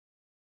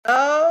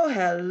Hello,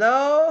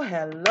 hello,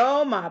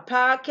 hello, my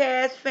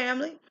podcast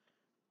family.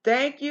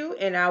 Thank you,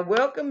 and I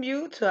welcome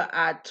you to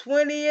our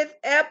 20th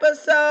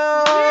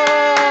episode.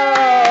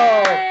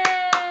 Yay!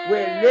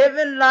 We're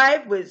living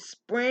life with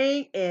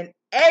spring in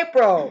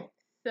April.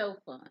 So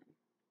fun.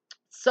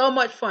 So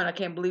much fun. I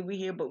can't believe we're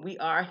here, but we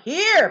are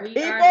here, We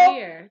people. are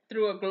here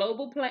through a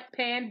global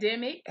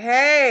pandemic,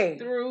 Hey.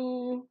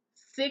 through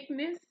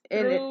sickness,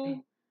 And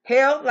through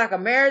health, like a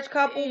marriage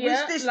couple.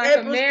 yeah, We still, like a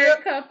April married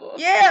still, couple.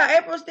 yeah,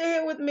 April's still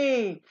here with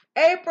me.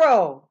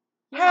 April,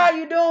 how are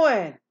you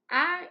doing?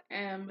 I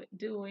am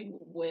doing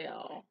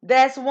well.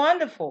 That's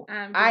wonderful.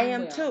 I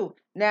am well. too.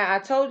 Now I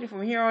told you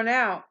from here on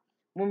out,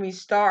 when we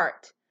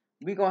start,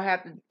 we're gonna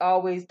have to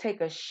always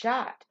take a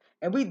shot,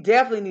 and we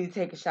definitely need to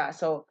take a shot.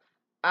 So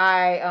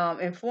I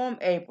informed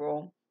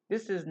April,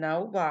 this is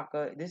no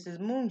vodka, this is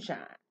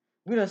moonshine.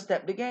 We done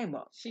step the game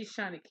up. She's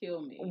trying to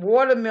kill me.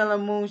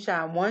 Watermelon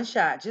moonshine, one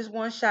shot, just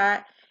one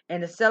shot,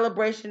 and the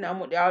celebration. I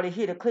want y'all to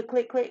hear the click,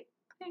 click, click,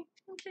 Ching,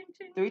 ching, ching,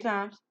 ching. 3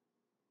 times.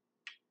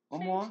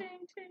 One Ching, more. ching,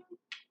 ching,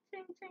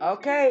 ching, ching,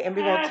 Okay, ching. and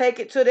we're gonna take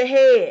it to the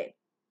head.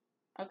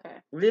 Okay.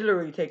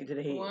 Literally take it to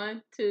the head.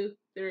 1, 2,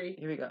 3.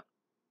 Here we go.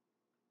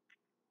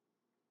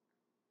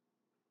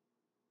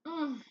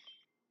 Mm.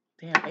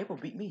 Damn, April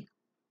beat me.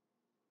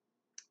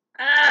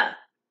 Ah.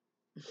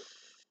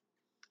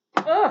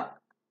 Oh.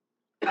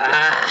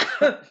 Ah.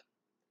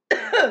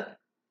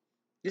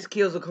 This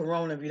kills a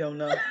corona if you don't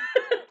know.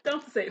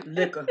 Don't say that.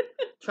 Liquor.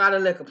 Try the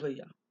liquor, please,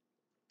 y'all.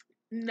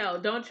 No,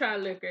 don't try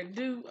liquor.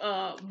 Do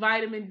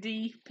vitamin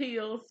D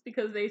pills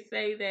because they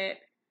say that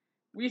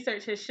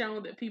research has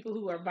shown that people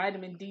who are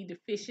vitamin D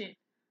deficient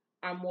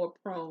are more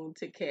prone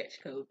to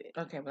catch COVID.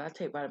 Okay, but I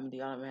take vitamin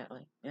D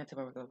automatically. And I take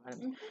my regular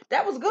vitamin. Mm-hmm.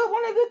 That was good.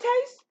 Wasn't it good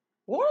taste?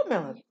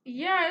 Watermelon.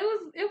 Yeah,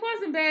 it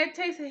wasn't bad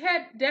taste. It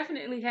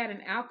definitely had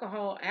an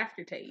alcohol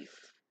aftertaste.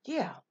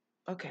 Yeah.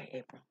 Okay,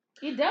 April.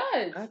 It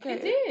does. Okay,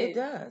 it did. It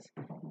does.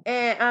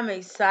 And I'm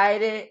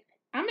excited.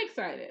 I'm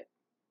excited.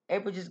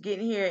 April just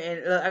getting here,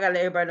 and I gotta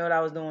let everybody know what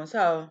I was doing.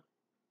 So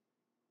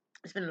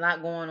it's been a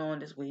lot going on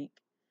this week.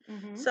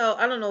 Mm-hmm. So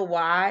I don't know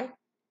why.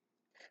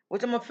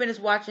 Which I'm gonna finish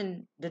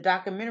watching the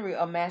documentary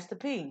of Master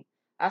P.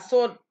 I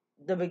saw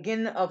the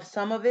beginning of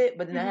some of it,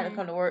 but then I had to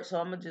come to work, so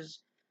I'm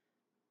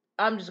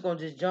just gonna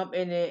just jump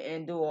in it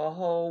and do a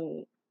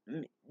whole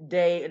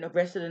day and the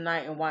rest of the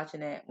night and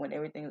watching that when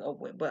everything's over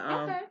with. But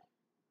okay.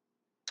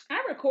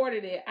 I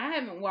recorded it. I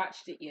haven't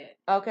watched it yet.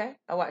 Okay,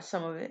 I watched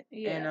some of it.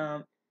 Yeah.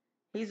 And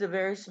he's a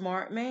very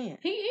smart man.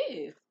 He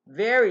is.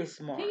 Very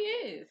smart. He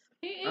is.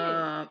 He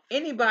is.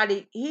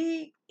 Anybody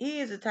he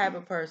is the type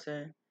of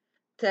person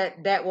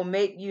that will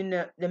make you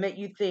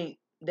think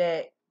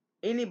that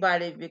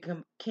anybody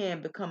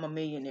can become a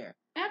millionaire.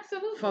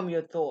 Absolutely. From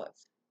your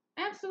thoughts.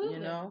 Absolutely.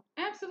 You know?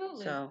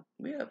 Absolutely. So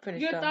we are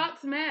finished. Your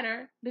thoughts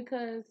matter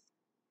because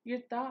your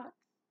thoughts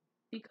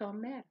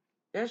become matter.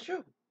 That's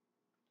true.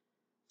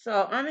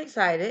 So I'm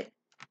excited.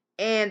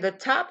 And the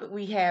topic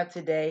we have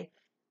today,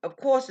 of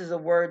course, is a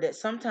word that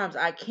sometimes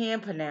I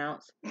can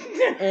pronounce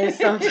and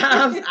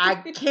sometimes I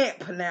can't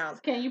pronounce.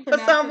 Can you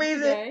pronounce for some it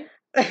reason?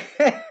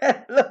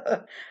 Today?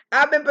 Look,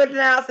 I've been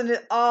pronouncing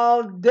it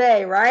all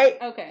day,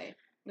 right? Okay.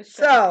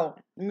 So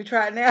let me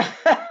try it now.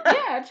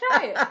 Yeah,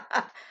 try it.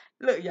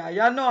 Look,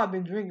 y'all know I've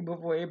been drinking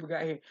before April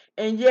got here.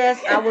 And yes,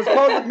 I was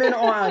supposed to have been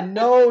on a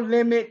no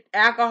limit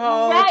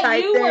alcohol type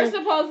thing. You were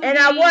supposed to and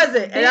be. I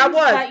wasn't. And I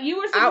was. Like, you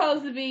were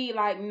supposed to be,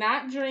 like,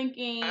 not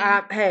drinking.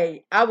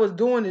 I was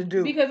doing the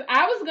do. Because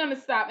I was going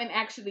to stop and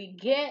actually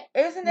get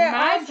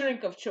my awesome?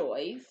 Drink of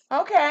choice.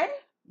 Okay.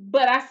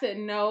 But I said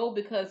no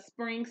because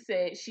Spring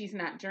said she's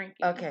not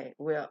drinking. Okay,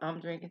 well, I'm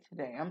drinking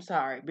today. I'm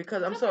sorry.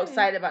 Because I'm so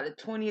excited about the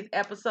 20th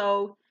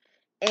episode.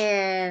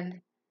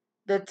 And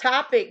the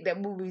topic that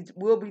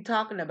we'll be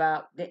talking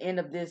about the end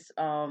of this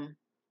podcast.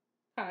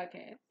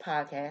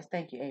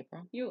 Thank you,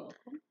 April. You're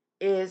welcome.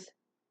 Is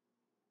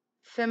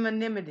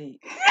femininity.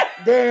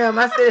 Damn,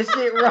 I said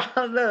shit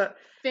wrong. Look,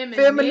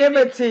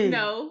 femininity.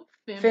 No,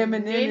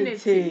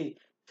 femininity.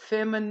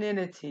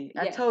 Femininity.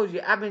 Yes. I told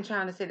you. I've been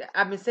trying to say that.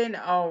 I've been saying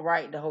it all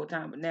right the whole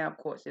time, but now, of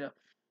course,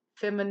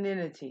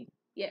 femininity.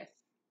 Yes.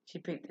 She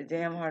picked the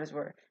damn hardest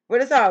word,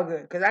 but it's all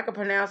good because I can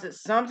pronounce it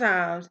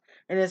sometimes,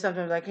 and then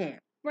sometimes I can't.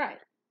 Right.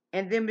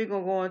 And then we're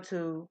going to go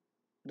into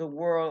the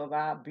world of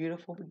our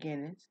beautiful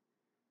beginnings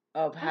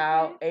of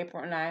how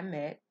April and I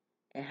met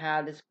and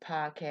how this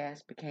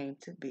podcast became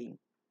to be.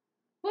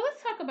 Well,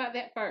 let's talk about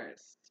that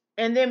first.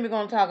 And then we're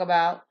going to talk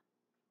about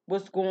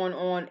what's going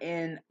on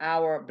in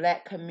our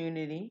Black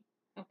community.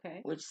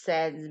 Okay. Which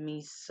saddens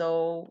me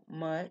so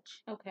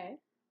much. Okay.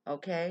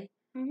 Okay.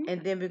 Mm-hmm.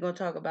 And then we're going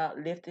to talk about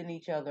lifting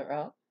each other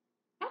up.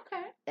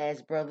 Okay.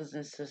 As brothers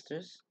and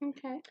sisters.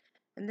 Okay.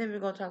 And then we're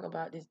going to talk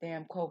about this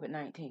damn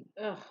COVID-19.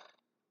 Ugh.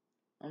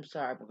 I'm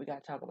sorry, but we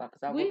got to talk about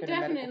because I work in the medical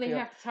field. We definitely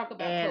have to talk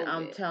about and COVID.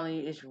 I'm telling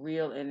you, it's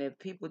real. And if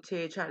people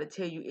try to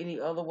tell you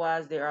any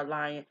otherwise, they are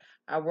lying.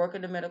 I work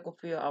in the medical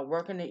field. I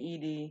work in the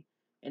ED,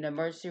 in the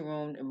emergency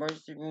room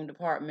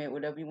department,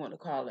 whatever you want to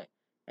call it.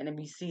 And then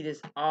we see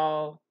this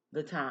all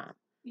the time.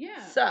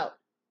 Yeah. So,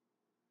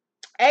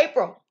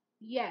 April.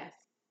 Yes.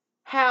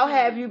 How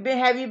have you been?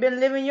 Have you been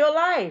living your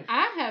life?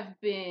 I have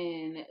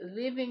been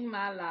living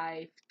my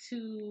life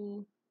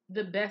to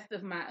the best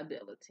of my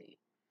ability.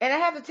 And I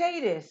have to tell you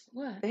this.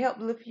 What? To help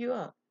lift you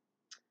up.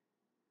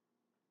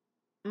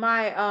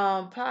 My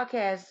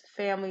podcast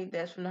family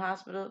that's from the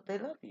hospital, they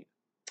love you.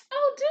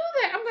 Oh, do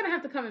that. I'm gonna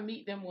have to come and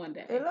meet them one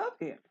day. They love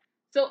you.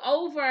 So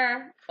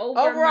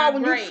overall,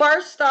 when you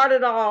first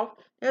started off,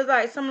 it was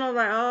like some of them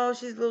like, oh,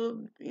 she's a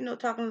little,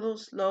 talking a little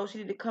slow. She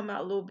need to come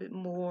out a little bit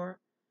more.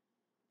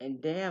 And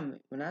damn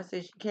it, when I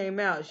said she came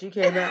out, she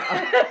came out.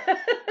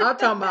 I'm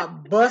talking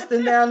about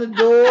busting down the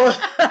doors,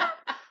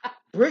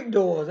 brick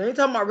doors. I ain't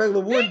talking about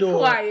regular wood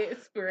doors.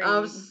 Quiet, Spring.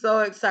 I'm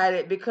so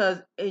excited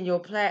because in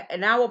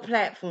our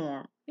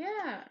platform,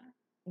 yeah,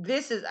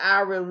 this is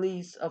our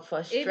release of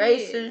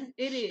frustration,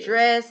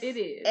 stress,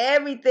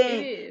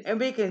 everything. And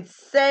we can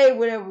say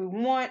whatever we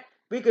want.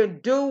 We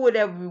can do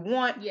whatever we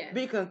want. Yes.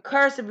 We can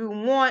curse if we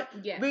want.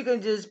 Yes. We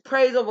can just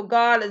praise over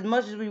God as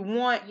much as we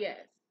want. Yes.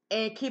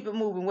 And keep it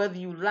moving, whether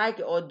you like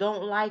it or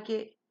don't like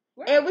it.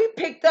 Right. And we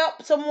picked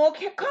up some more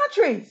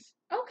countries.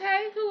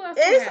 Okay, who else?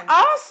 It's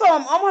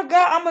awesome. Oh my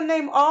God, I'm going to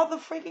name all the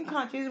freaking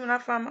countries when I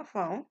find my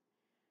phone.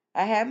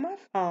 I have my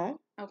phone.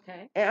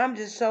 Okay. And I'm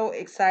just so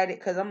excited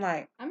because I'm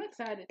like, I'm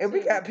excited and too.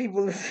 we got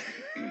people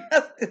listening.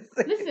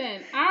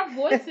 Listen, our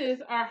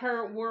voices are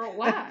heard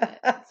worldwide.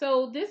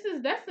 So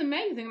that's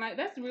amazing. Like,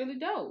 that's really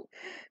dope.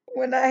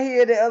 When I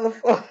hear the other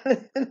phone, what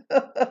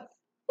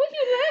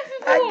you laughing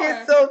for? I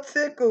get so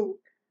tickled.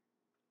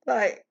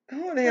 Like,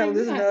 who the hell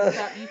listen to us?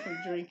 Stop you from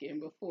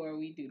drinking before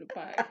we do the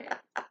podcast.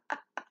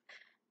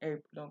 Hey,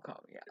 don't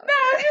call me out.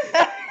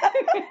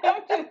 No,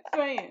 I'm just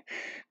saying.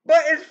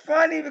 But it's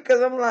funny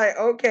because I'm like,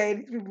 okay,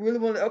 these people really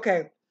want to.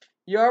 Okay,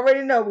 you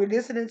already know we're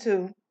listening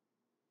to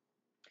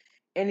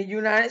in the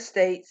United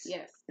States.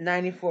 Yes.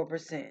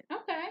 94%.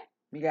 Okay.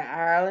 We got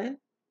Ireland,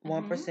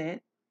 1%.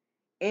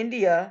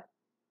 India,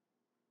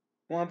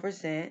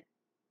 1%.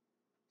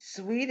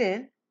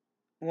 Sweden,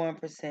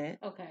 1%.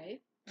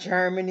 Okay.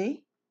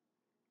 Germany,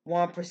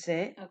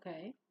 1%.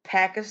 Okay.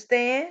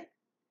 Pakistan,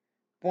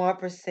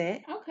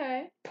 1%.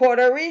 Okay.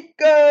 Puerto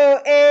Rico,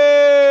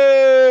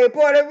 hey,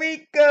 Puerto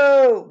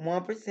Rico,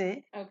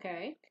 1%.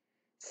 Okay.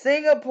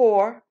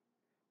 Singapore,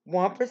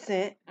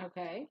 1%.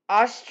 Okay.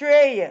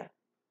 Australia,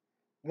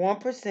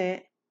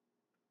 1%.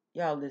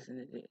 Y'all listen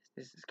to this.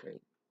 This is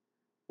crazy.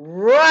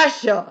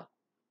 Russia.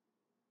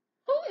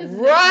 Who is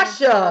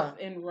Russia?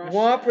 In Russia?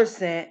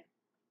 1%.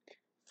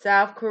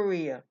 South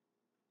Korea,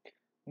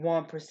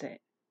 1%. Okay.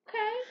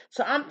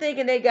 So I'm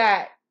thinking they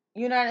got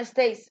United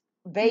States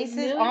bases,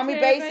 military army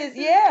bases.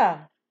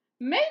 Yeah.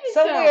 Maybe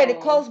somewhere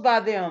close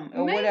by them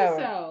or maybe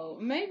whatever.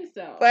 Maybe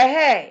so. But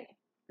hey,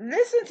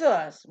 listen to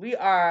us. We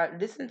have been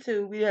listened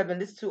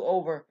to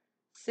over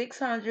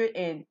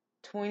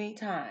 620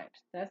 times.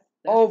 That's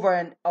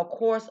over a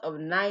course of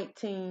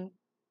 19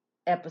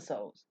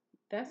 episodes.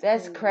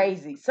 That's cool.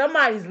 Crazy.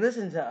 Somebody's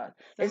listening to us.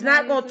 It's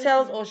not going to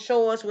tell us or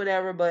show us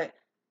whatever, but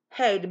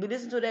hey, to be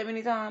listened to that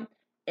many times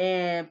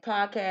and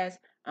podcast,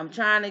 I'm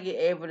trying to get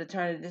able to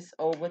turn this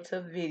over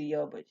to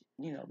video, but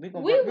we're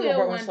gonna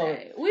work one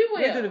day. We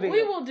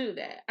will do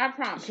that. I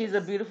promise. She's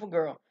a beautiful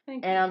girl.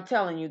 Thank you. And I'm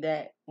telling you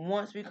that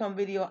once we come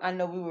video, I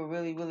know we will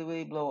really, really,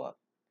 really blow up.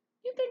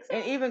 You think so?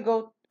 And even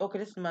go. Okay,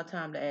 this is my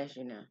time to ask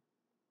you now.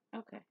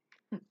 Okay.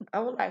 I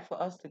would like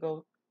for us to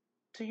go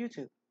to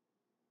YouTube.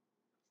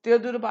 Still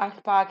do the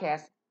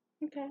podcast.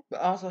 Okay.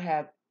 But also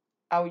have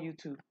our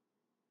YouTube.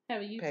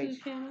 Have a YouTube page.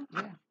 channel?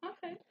 Yeah.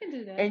 Okay, you can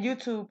do that. And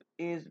YouTube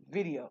is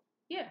video.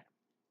 Yeah.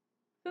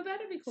 So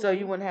that'd be cool. So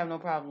you wouldn't have no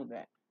problem with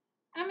that.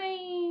 I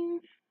mean,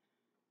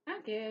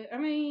 okay.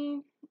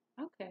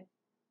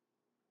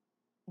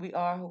 We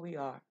are who we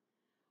are.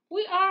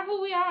 We are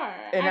who we are.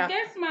 And I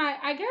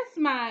guess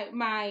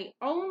my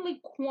only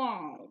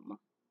qualm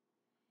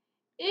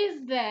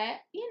is that,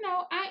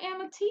 I am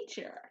a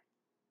teacher.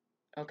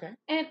 Okay.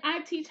 And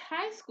I teach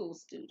high school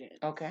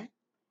students. Okay.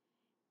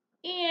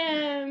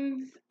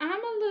 And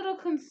I'm a little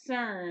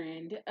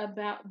concerned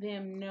about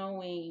them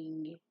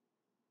knowing,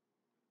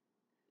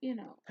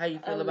 how you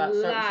feel about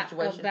certain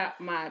situations. About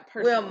my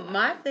personal life.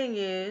 My thing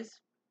is,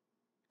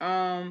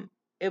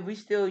 if we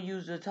still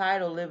use the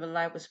title "Living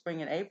Life with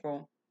Spring and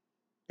April,"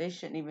 they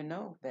shouldn't even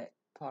know that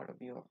part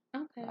of your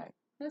life.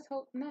 Let's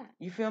hope not.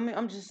 You feel me?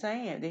 I'm just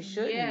saying they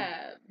shouldn't.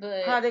 Yeah,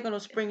 but how are they gonna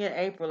spring in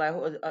April? Like,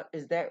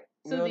 is that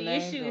so? Real the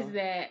names issue or? is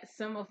that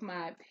some of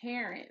my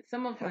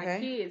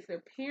kids,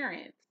 their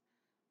parents,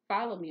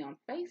 follow me on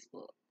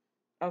Facebook.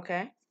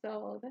 Okay.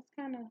 So that's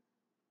kind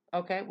of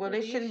okay. Well,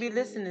 they shouldn't be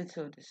listening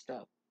to this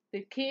stuff.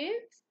 The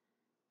kids?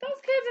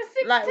 Those kids are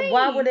 16. Like,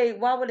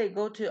 why would they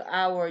go to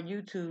our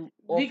YouTube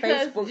or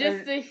Facebook?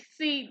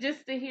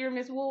 Just to hear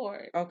Miss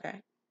Ward.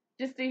 Okay.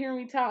 Just to hear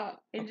me talk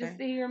and just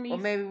to hear me. Well,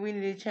 maybe we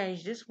need to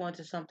change this one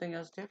to something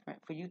else different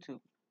for YouTube.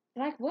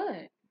 Like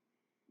what?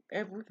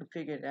 If we can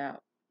figure it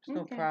out, it's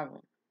no problem.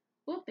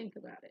 We'll think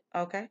about it.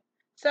 Okay.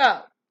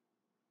 So,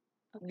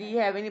 do you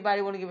have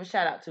anybody want to give a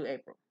shout out to,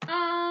 April?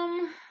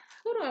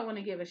 Who do I want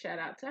to give a shout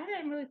out to? I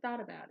hadn't really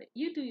thought about it.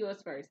 You do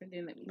yours first, and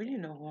then let me. Well, you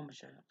know who I'm a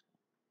shout out to.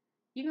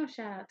 You're gonna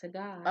shout out to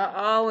God. I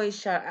always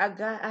shout.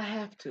 I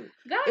have to.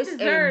 God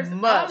deserves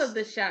all of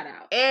the shout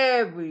out.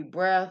 Every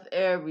breath,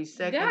 every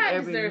second, God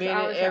every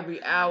minute,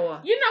 every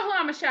hour. You know who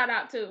I'm gonna shout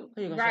out to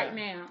right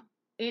now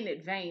in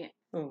advance?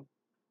 Who?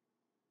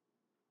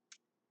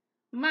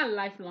 My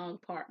lifelong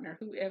partner,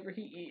 whoever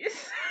he is.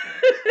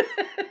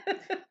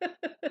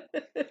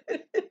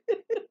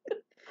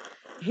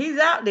 He's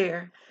out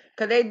there.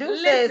 Because they do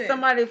say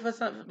somebody for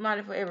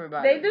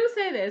everybody. They do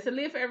say that. It's a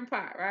live for every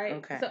pot, right?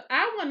 Okay. So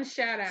I want to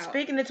shout out.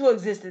 Speaking into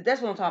existence.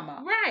 That's what I'm talking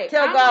about. Right.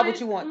 Tell God what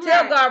you want. Right.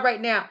 Tell God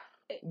right now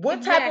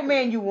what type of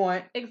man you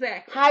want.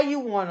 Exactly. How you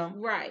want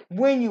him. Right.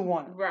 When you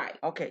want him. Right.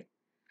 Okay.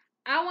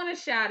 I want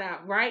to shout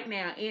out right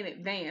now in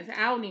advance.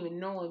 I don't even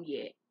know him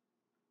yet.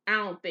 I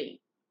don't think.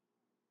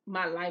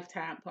 My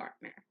lifetime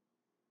partner.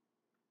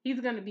 He's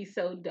going to be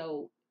so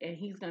dope. And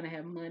he's going to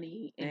have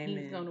money, and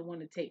Amen. He's going to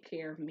want to take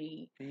care of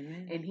me.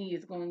 Amen. And he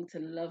is going to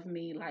love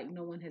me like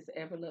no one has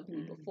ever loved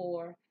me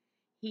before.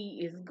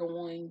 He is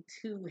going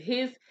to,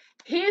 his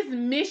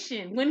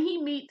mission, when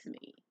he meets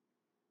me,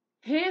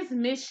 his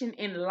mission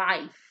in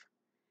life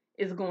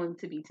is going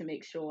to be to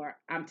make sure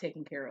I'm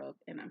taken care of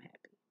and I'm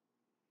happy.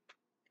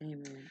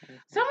 Amen.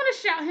 So I'm going to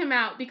shout him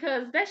out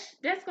because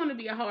that's going to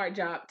be a hard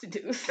job to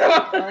do. So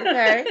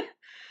okay.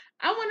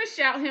 I want to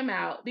shout him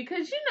out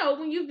because,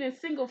 when you've been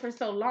single for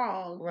so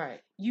long, right,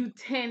 you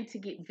tend to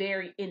get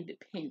very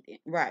independent.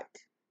 Right.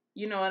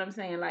 You know what I'm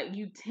saying? Like,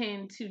 you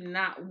tend to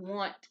not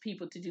want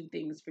people to do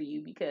things for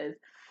you because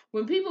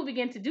when people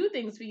begin to do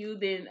things for you,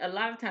 then a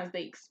lot of times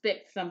they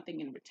expect something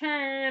in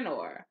return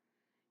or,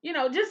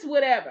 just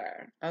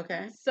whatever.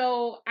 Okay.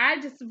 So I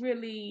just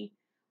really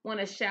want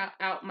to shout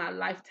out my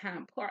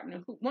lifetime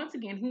partner, who, once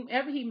again,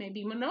 whomever he may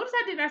be. But notice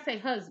I did not say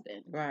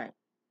husband. Right.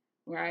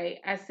 Right?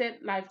 I said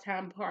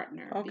lifetime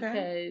partner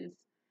because,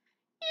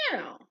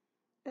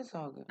 it's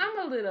all good. I'm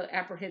a little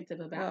apprehensive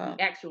about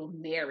the actual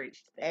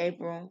marriage thing.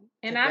 April.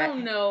 And I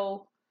don't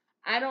know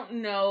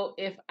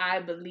if I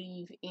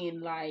believe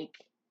in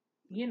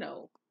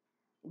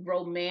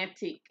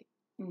romantic.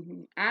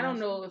 Mm-hmm. I don't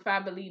know if I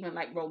believe in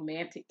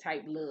romantic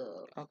type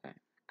love. Okay.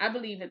 I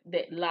believe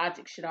that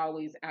logic should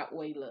always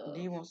outweigh love.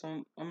 Do you want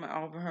some? I'm gonna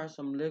offer her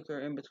some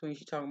liquor in between.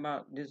 She talking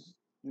about this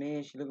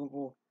man she looking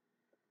for.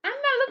 I'm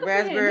not looking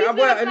raspberry. For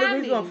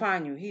him. He's gonna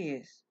find you. He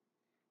is.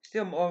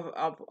 Still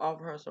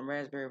offer her some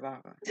raspberry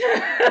vodka.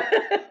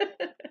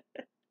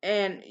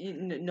 And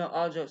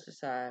all jokes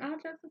aside. All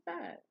jokes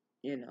aside.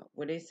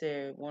 What they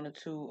said, one or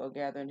two are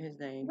gathered in his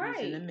name. Right.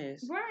 He's in the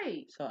midst.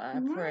 Right. So I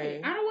pray.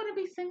 I don't want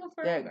to be single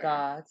forever. That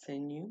God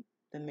send you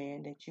the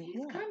man that you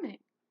want. He's coming.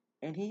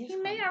 And he is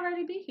coming. May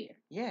already be here.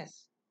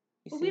 Yes.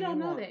 But we don't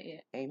know that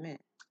yet. Amen.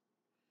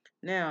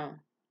 Now,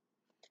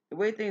 the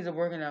way things are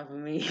working out for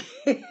me,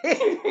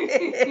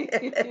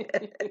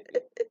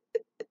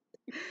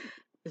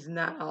 it's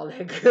not all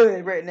that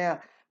good right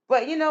now.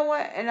 But you know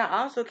what? And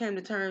I also came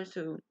to terms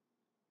to,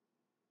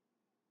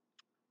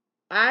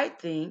 I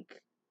think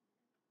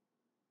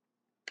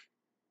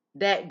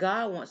that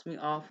God wants me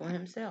all for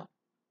himself.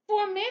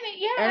 For a minute,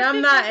 yeah. And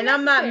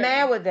I'm not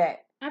mad with that.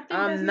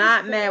 I'm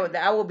not mad with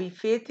that. I will be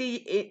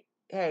 50.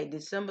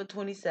 December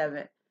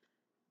 27th.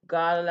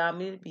 God allowed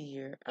me to be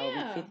here. I will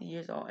be 50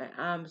 years old. And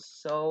I'm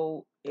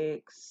so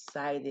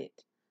excited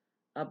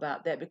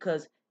about that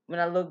because when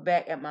I look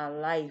back at my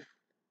life,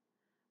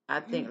 I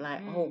think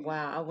oh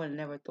wow, I would have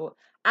never thought.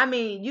 I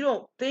mean, you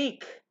don't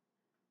think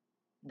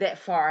that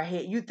far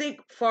ahead. You think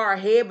far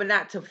ahead, but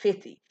not to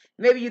 50.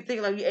 Maybe you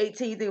think you're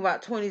 18, you think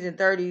about 20s and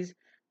 30s,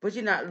 but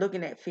you're not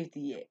looking at 50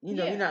 yet.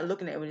 You're not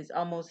looking at it when it's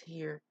almost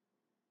here.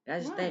 And I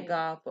just thank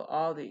God for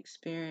all the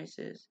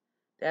experiences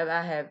that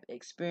I have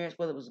experienced,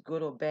 whether it was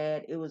good or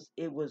bad. It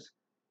was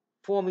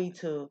for me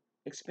to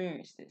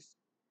experience this.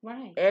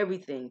 Right.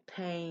 Everything,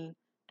 pain,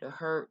 the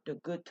hurt, the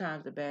good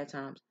times, the bad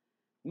times,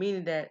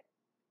 meaning that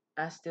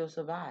I still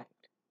survived.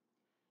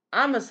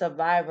 I'm a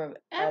survivor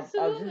of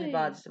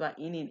just about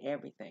any and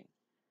everything.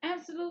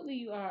 Absolutely,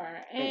 you are.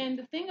 And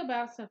the thing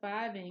about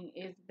surviving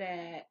is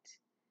that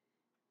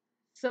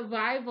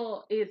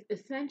survival is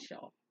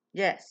essential.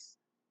 Yes.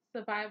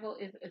 Survival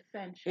is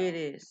essential. It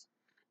is.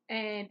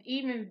 And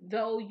even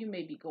though you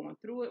may be going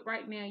through it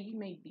right now, you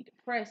may be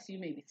depressed, you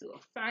may be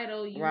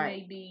suicidal, you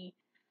may be,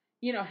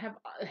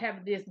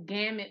 have this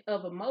gamut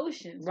of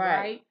emotions,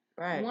 right?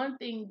 Right. One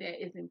thing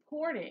that is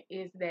important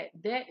is that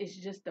is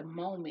just a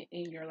moment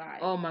in your life.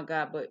 Oh my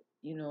God, but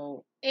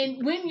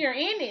and when you're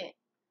in it,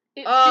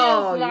 it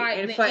feels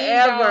like the forever.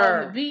 End all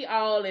and the be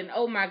all, and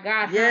oh my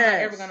God, how am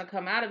I ever gonna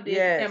come out of this?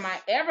 Yes. Am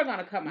I ever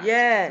gonna come out of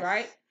this?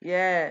 Right?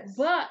 Yes.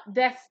 But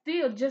that's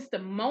still just a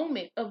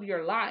moment of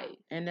your life.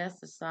 And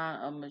that's a sign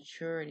of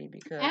maturity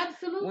because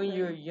when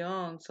you're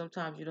young,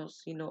 sometimes you don't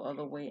see no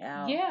other way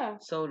out. Yeah.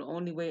 So the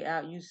only way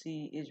out you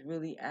see is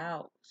really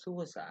out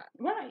suicide.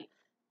 Right.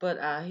 But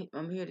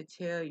I'm here to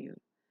tell you,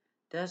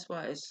 that's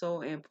why it's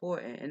so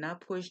important. And I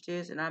push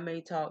this, and I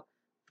may talk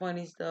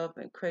funny stuff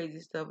and crazy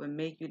stuff and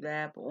make you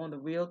laugh. But on the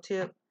real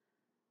tip,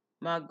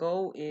 my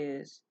goal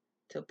is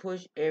to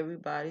push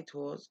everybody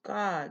towards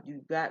God.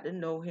 You got to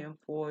know Him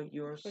for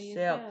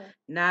yourself.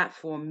 Not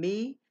for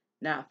me,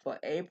 not for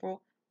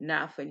April,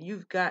 not for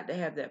you've got to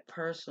have that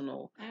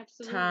personal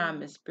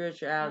time and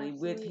spirituality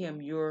with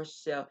him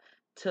yourself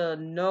to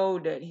know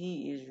that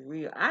he is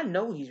real. I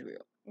know he's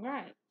real.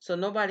 Right. So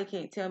nobody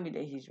can't tell me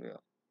that he's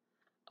real.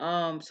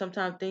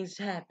 Sometimes things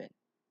happen.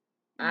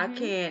 I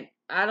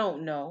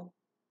don't know.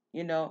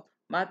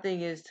 My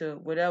thing is to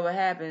whatever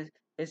happens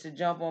is to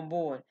jump on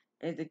board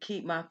and to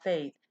keep my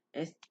faith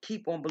and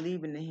keep on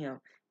believing in him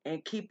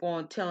and keep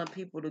on telling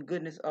people the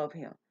goodness of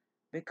him.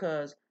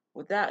 Because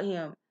without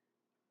him,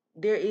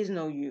 there is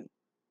no you.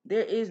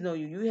 There is no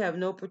you. You have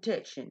no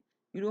protection.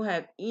 You don't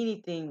have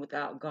anything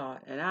without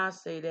God. And I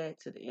say that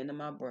to the end of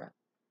my breath.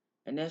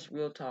 And that's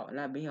real talk. And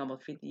I've been here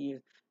almost 50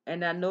 years.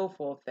 And I know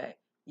for a fact,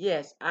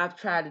 yes, I've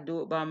tried to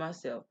do it by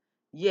myself.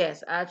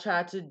 Yes, I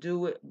tried to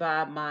do it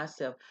by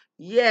myself.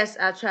 Yes,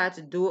 I tried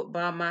to do it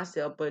by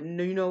myself. But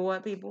you know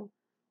what, people?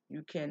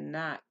 You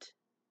cannot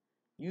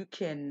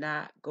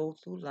go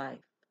through life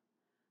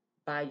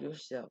by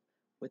yourself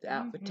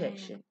without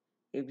protection.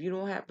 If you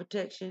don't have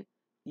protection,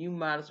 you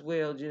might as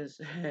well just,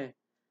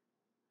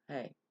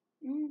 hey,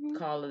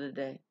 call it a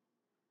day.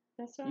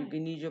 That's right. You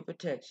can need your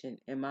protection,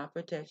 and my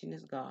protection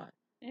is God.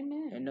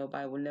 Amen. And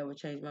nobody will never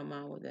change my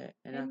mind with that.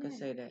 And I can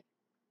say that.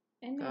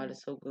 Amen. God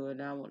is so good.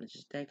 And I want to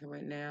just thank him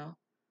right now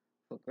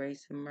for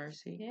grace and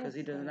mercy, because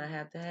he does not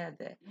have to have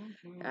that.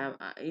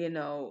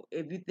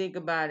 If you think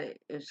about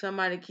it, if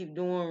somebody keep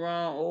doing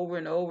wrong over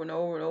and over and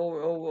over and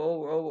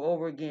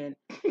over again,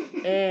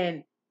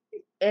 and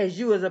as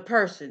you as a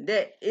person,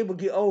 that it will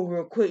get over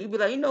real quick. You be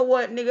like, you know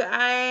what, nigga,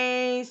 I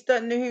ain't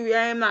starting to hear you.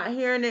 I am not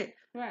hearing it.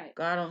 Right.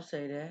 God don't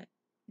say that.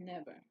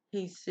 Never.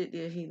 He sit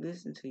there, he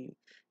listen to you.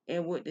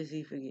 And what does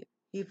he forget?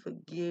 He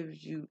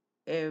forgives you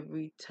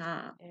every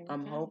time.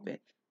 I'm hoping.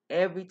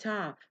 Every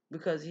time.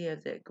 Because he has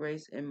that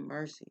grace and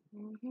mercy.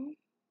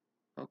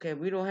 Okay,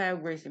 we don't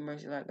have grace and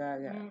mercy like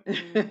God got.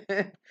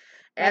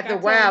 After a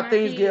while,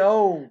 things get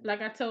old.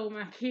 Like I told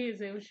my kids,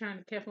 they was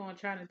kept on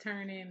trying to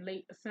turn in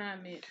late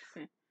assignments.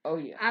 And oh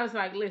yeah. I was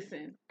like,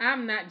 listen,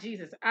 I'm not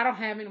Jesus. I don't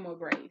have any more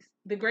grace.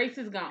 The grace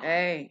is gone.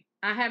 Hey.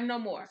 I have no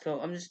more. So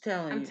I'm just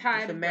telling you. I'm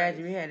tired. Just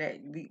imagine we had that.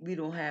 We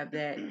don't have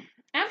that.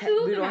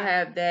 Absolutely. We don't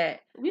have that.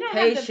 We don't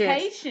have the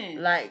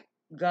patience like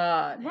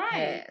God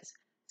has.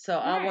 So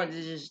I want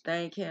to just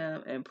thank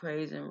him and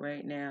praise him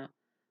right now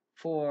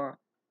for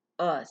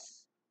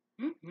us.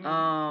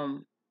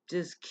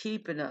 Just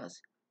keeping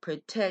us,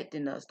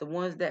 protecting us, the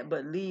ones that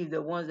believe,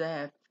 the ones that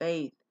have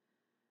faith,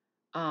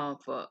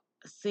 for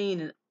seen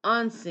and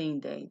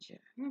unseen danger.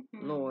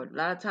 Lord, a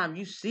lot of times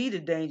you see the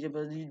danger,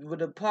 but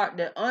the part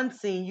that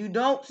unseen you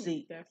don't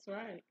see. That's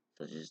right.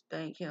 So just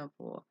thank him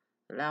for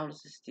allowing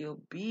us to still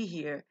be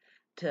here,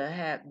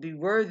 to be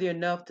worthy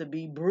enough to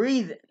be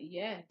breathing.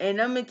 Yes. And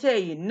let me tell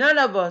you, none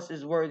of us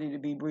is worthy to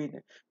be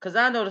breathing. Because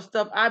I know the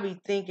stuff I be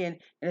thinking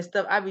and the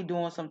stuff I be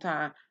doing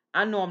sometimes,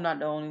 I know I'm not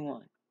the only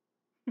one.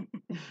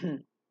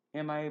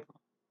 Am I April?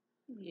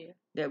 Yeah.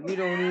 That we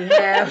don't even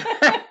have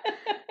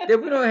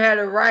that we don't have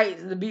the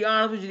rights, to be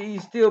honest with you,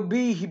 to still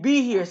be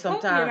here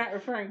sometimes. You're not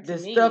referring to the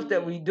stuff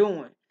that we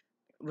doing.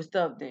 With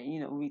stuff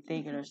that, we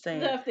thinking or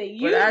saying. Stuff that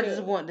you But I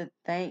just want to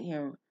thank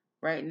him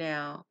right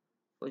now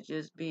for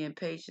just being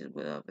patient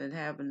with us and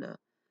having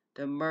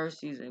the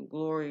mercies and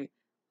glory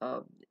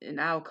in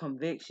our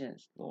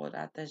convictions. Lord,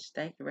 I just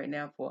thank you right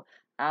now for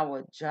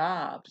our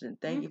jobs, and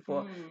thank you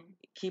for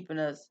keeping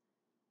us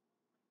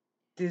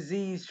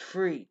disease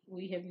free.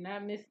 We have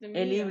not missed a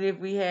meal. And even if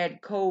we had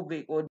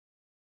COVID, or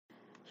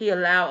he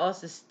allowed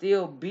us to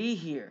still be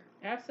here.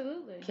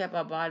 Absolutely. Kept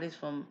our bodies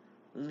from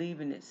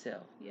leaving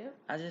itself. Yep.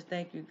 I just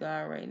thank you,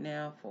 God, right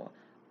now for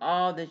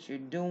all that you're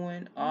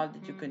doing, all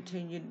that you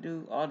continue to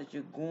do, all that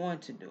you're going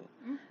to do.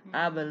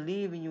 I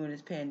believe in you in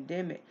this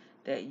pandemic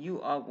that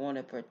you are going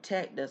to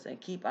protect us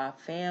and keep our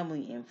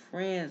family and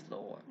friends,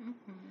 Lord.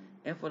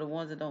 And for the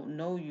ones that don't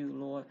know you,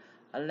 Lord,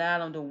 allow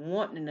them to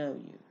want to know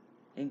you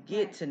and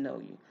get to know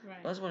you. Right.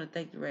 I just want to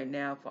thank you right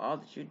now for all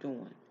that you're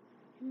doing.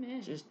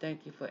 Amen. Just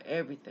thank you for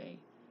everything.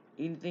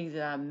 Even things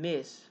that I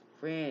miss,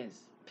 friends,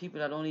 people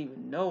that I don't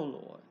even know,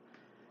 Lord,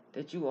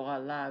 that you are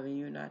alive and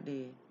you're not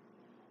dead.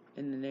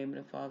 In the name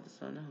of the Father,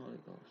 Son, and Holy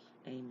Ghost.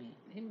 Amen.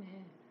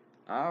 Amen.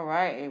 All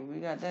right, and we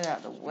got that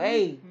out the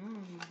way.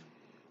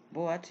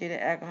 Boy, I tell you,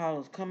 the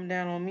alcohol is coming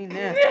down on me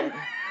now.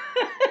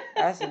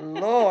 I said,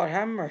 Lord,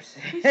 have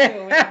mercy.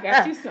 Sure, I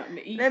got you something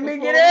to eat. Let me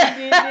get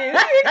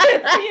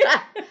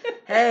it.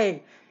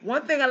 Hey,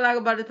 one thing I like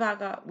about this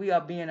podcast, we are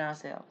being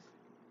ourselves.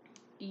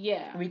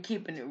 Yeah. We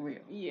keeping it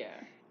real. Yeah.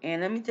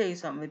 And let me tell you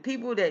something. The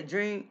people that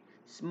drink,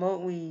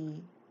 smoke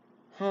weed,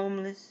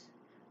 homeless,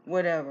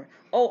 whatever.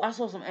 Oh, I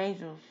saw some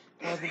angels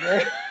the other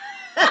day.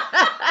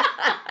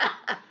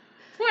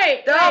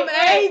 Wait,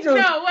 angels.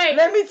 No, wait.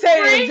 Let me tell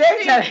you,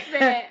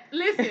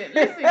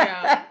 listen,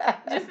 y'all.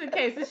 Just in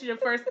case this is your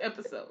first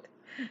episode.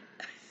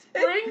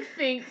 Spring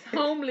thinks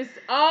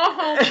all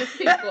homeless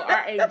people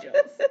are angels.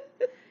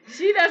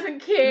 She doesn't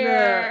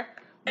care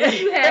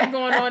what you have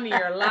going on in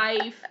your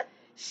life.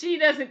 She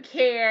doesn't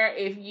care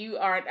if you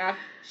are.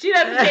 She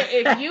doesn't care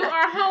if you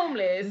are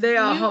homeless. You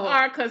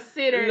are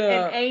considered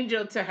an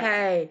angel to her.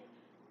 Hey,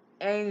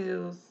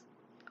 angels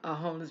are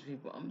homeless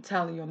people. I'm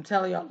telling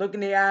y'all. Look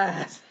in their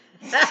eyes.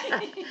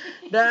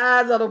 The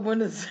eyes are the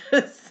windows.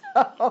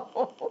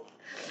 So,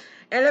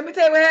 and let me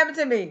tell you what happened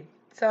to me.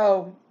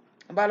 So,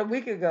 about a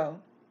week ago,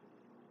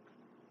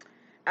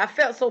 I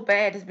felt so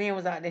bad. This man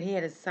was out there. He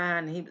had a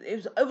sign.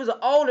 It was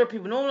older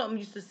people. Normally, I'm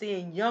used to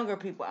seeing younger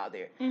people out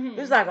there. It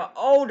was like an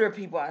older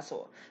people I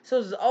saw. So it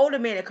was an older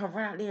man that come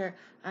right out there.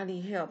 I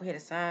need help. He had a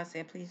sign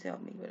saying, "Please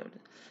help me." Whatever.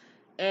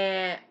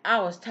 And I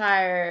was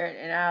tired,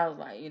 and I was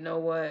like, you know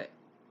what?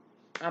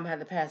 I'm gonna have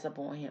to pass up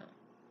on him.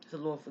 So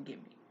Lord forgive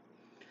me.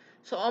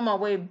 So on my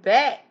way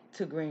back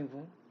to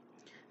Greenville,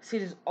 I see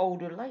this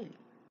older lady.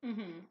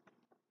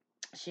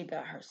 She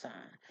got her sign.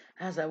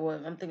 I was like, well,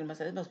 I'm thinking to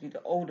myself, it must be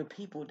the older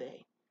people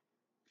day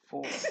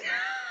for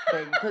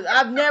because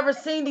I've never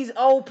seen these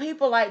old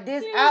people like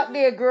this out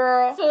there,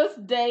 girl. So it's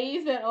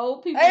days that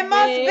old people. It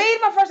must be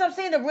my first time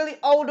seeing the really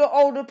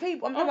older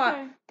people. I'm talking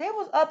about they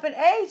was up in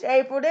age,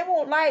 April. They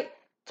weren't like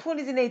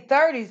 20s and their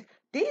 30s.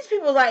 These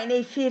people like in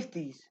their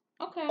 50s.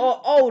 Okay.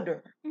 Or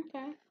older.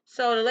 Okay.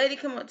 So the lady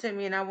come up to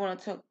me and I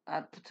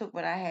took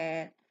what I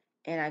had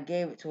and I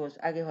gave it to her.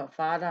 I gave her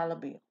a $5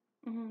 bill.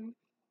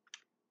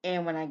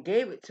 And when I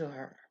gave it to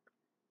her,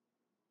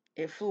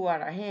 it flew out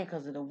of her hand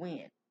because of the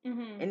wind.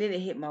 And then it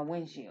hit my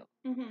windshield.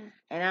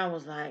 And I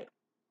was like,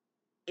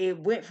 it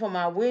went from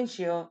my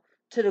windshield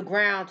to the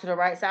ground to the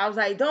right side. I was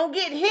like, don't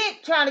get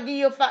hit trying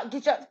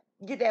to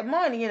get that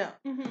money, you know.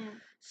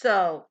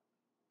 So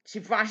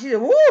she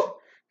said, woo!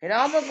 It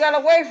almost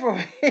got away from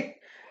me.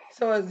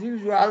 So as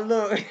usual, I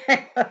looked.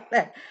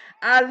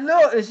 I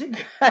looked and she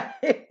got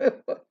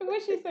it.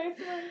 What'd she say,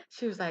 Simone?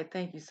 She was like,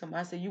 thank you so much.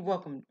 I said, you're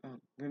welcome.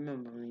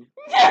 Remember me.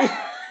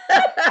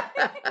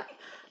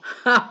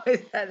 I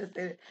always had to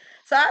say that.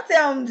 So I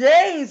tell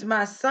James,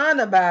 my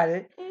son, about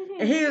it.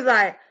 And he was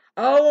like,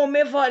 oh,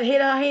 meant for it to hit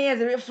her hands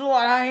and it flew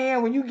out her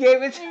hand when you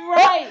gave it to her.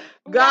 Right.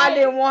 God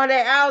didn't want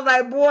that. I was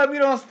like, boy, if you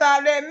don't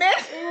stop that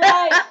mess.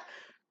 Right.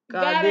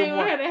 God didn't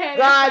want her to have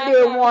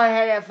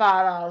that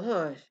 $5.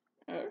 Hush.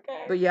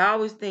 Okay. But yeah, I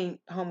always think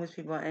homeless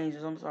people are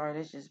angels. I'm sorry,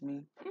 that's just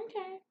me.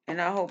 Okay.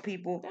 And I hope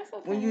people,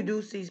 when you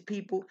do see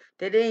people,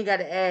 that they ain't got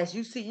to ask.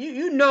 You see,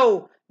 you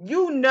know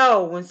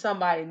when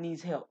somebody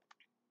needs help.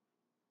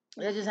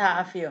 That's just how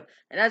I feel,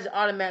 and I just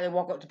automatically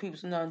walk up to people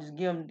sometimes and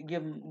just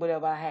give them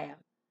whatever I have,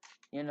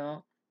 you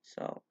know.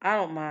 So I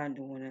don't mind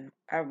doing it.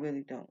 I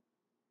really don't.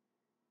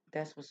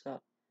 That's what's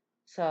up.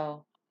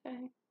 So,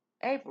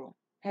 April,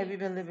 have you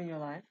been living your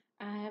life?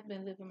 I have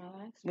been living my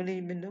life. What have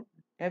you been doing?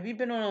 Have you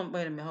been on?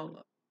 Wait a minute, hold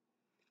up.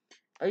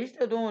 Are you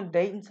still doing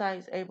dating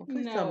sites, April?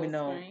 Please tell me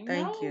no. Spring.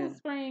 Thank you.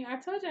 Spring. I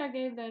told you I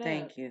gave that up.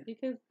 Thank you.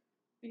 Because,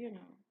 you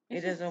know.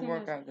 It doesn't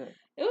work out good.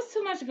 It was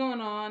too much going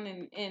on,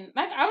 and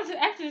like I was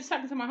just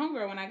talking to my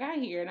homegirl when I got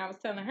here, and I was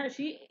telling her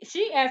she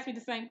asked me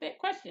the same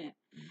question,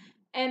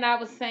 and I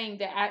was saying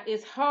that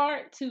it's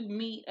hard to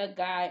meet a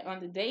guy on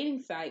the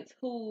dating sites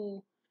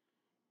who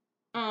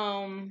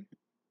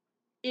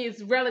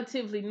is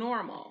relatively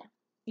normal.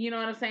 You know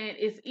what I'm saying?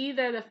 It's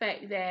either the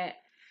fact that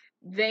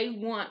they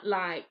want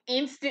like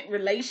instant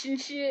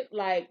relationship,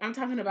 like I'm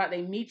talking about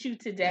they meet you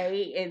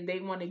today and they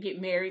want to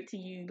get married to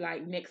you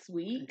like next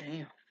week.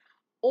 Damn.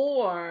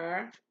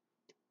 Or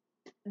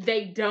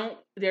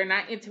they're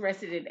not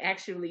interested in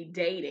actually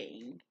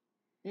dating.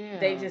 Yeah.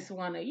 They just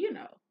want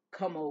to,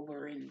 come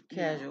over and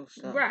casual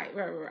stuff. Right.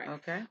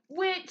 Okay.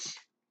 Which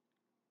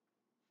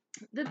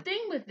the thing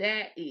with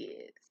that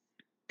is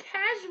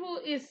casual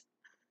is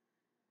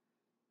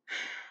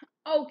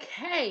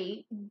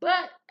okay,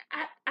 but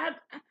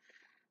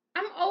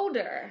I'm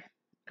older.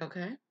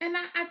 Okay. And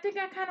I think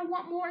I kind of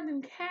want more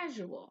than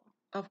casual.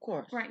 Of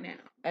course. Right now.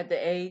 At the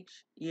age,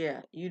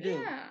 yeah, you do.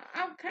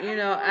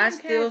 Yeah, I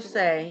still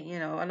say,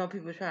 I know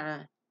people trying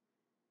to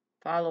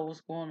follow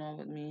what's going on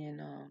with me and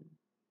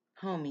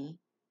homie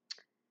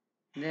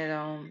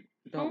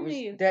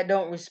that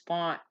don't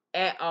respond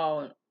at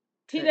all.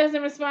 He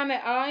doesn't respond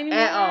at all anymore.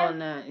 At all,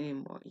 not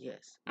anymore.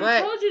 Yes, but I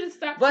told you to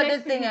stop. But the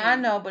thing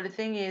but the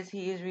thing is,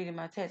 he is reading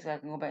my text. I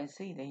can go back and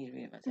see that he's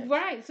reading my text.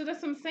 Right, so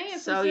that's what I'm saying.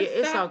 So yeah,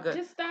 it's all good.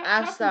 Just stop.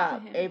 I've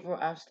stopped, April.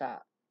 I've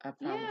stopped. I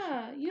promise.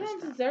 Yeah, you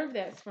don't deserve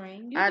that,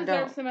 Spring. You deserve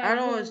don't. Somebody I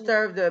don't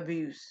deserve the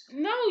abuse.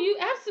 No, you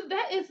absolutely.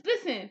 That is.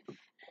 Listen,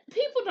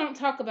 people don't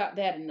talk about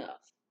that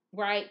enough,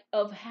 right?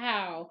 Of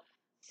how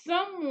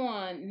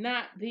someone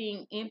not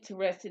being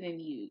interested in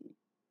you,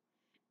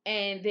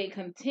 and they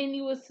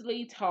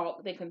continuously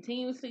talk, they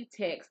continuously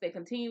text, they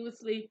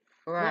continuously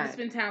want to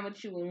spend time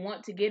with you and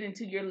want to get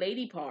into your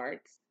lady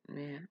parts.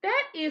 Yeah,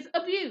 that is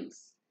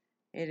abuse.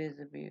 It is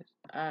abuse.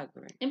 I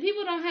agree. And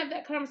people don't have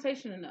that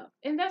conversation enough.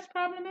 And that's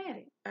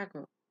problematic. I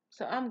agree.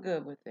 So I'm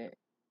good with it.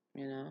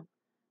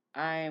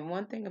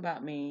 One thing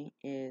about me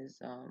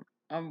is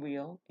I'm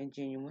real and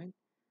genuine.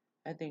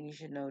 I think you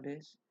should know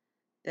this.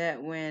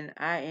 That when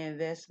I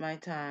invest my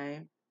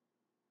time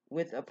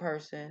with a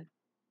person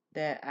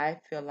that I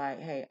feel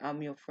like, hey,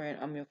 I'm your friend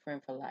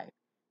for life.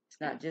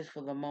 It's not just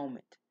for the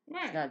moment.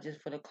 Right. It's not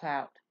just for the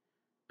clout.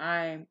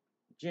 I'm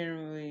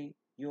generally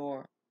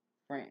your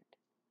friend.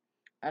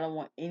 I don't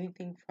want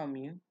anything from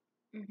you.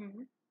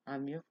 Mm-hmm.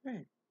 I'm your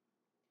friend.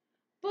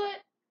 But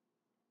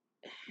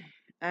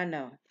I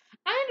know.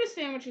 I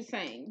understand what you're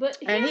saying, but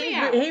And hear me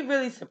out. he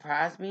really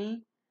surprised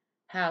me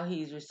how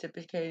he's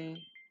reciprocating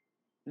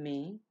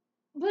me.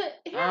 But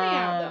hear me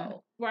out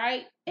though,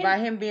 right? By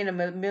him being a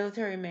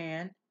military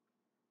man,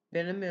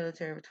 been in the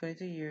military for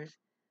 22 years,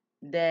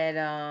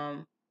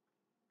 that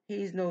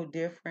he's no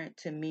different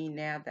to me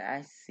now that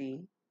I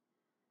see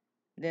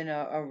than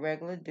a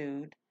regular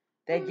dude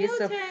that gets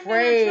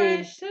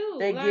afraid.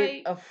 They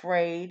get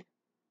afraid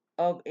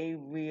of a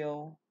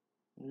real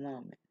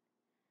woman.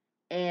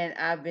 And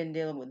I've been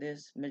dealing with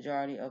this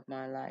majority of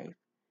my life.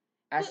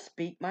 I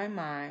speak my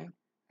mind.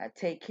 I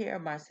take care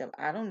of myself.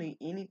 I don't need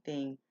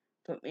anything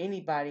from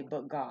anybody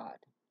but God.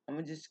 I'm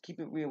going to just keep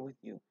it real with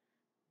you.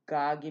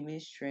 God give me the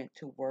strength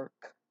to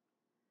work,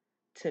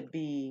 to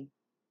be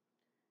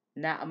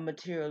not a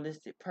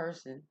materialistic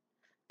person,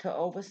 to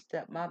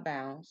overstep my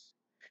bounds.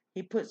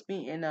 He puts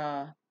me in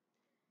a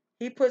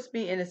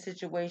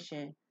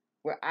situation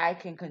where I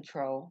can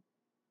control,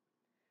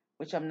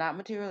 which I'm not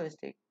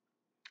materialistic.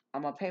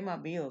 I'm gonna pay my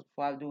bills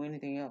before I do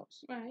anything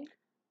else. Right.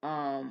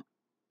 I'm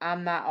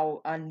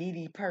not a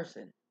needy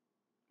person.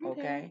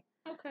 Okay.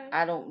 Okay.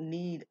 I don't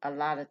need a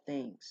lot of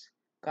things.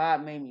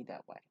 God made me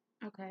that way.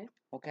 Okay.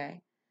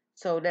 Okay.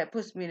 So that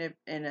puts me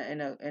in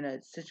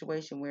a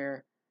situation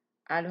where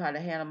I know how to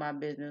handle my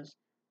business.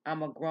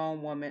 I'm a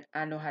grown woman.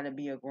 I know how to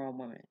be a grown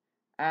woman.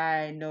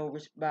 I know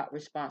about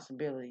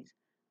responsibilities.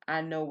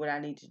 I know what I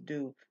need to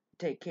do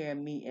to take care of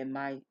me and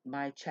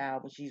my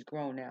child, when she's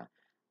grown now.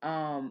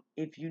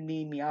 If you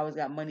need me, I always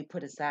got money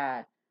put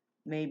aside,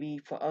 maybe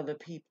for other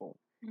people.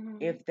 Mm-hmm.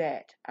 If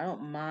that, I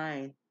don't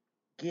mind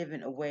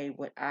giving away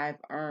what I've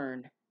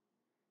earned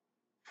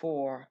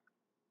for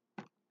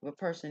if a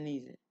person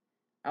needs it.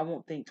 I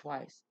won't think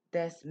twice.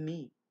 That's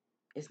me.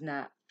 It's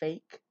not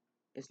fake.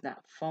 It's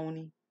not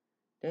phony.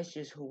 That's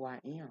just who I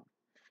am.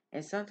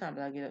 And sometimes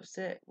I get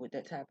upset with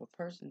that type of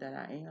person that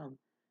I am,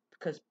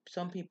 because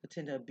some people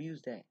tend to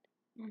abuse that.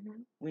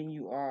 Mm-hmm. When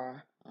you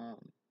are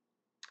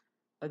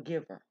a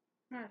giver.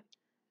 Right.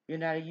 You're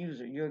not a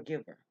user. You're a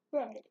giver.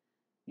 Right.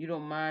 You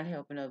don't mind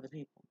helping other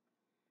people.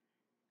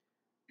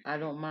 I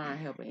don't mind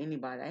helping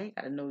anybody. I ain't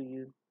got to know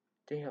you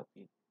to help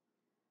you.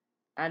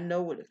 I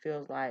know what it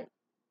feels like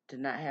to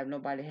not have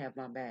nobody have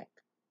my back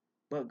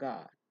but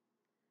God.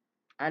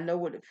 I know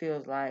what it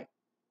feels like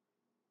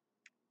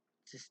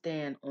to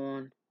stand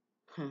on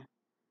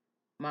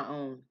my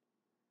own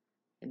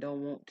and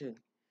don't want to.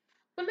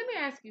 But let me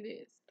ask you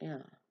this. Yeah.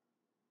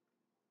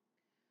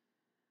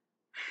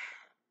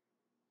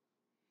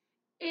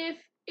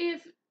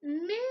 If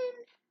men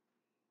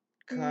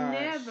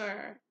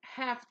never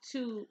have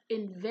to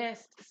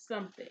invest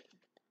something,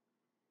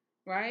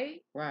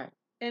 right? Right.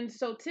 And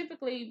so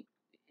typically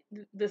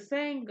the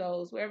saying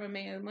goes, wherever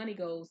man's money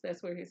goes,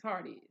 that's where his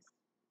heart is.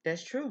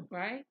 That's true.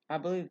 Right? I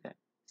believe that.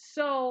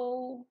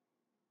 So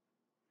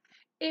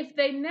if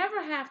they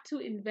never have to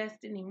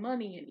invest any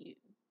money in you,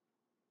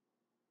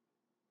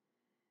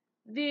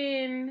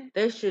 then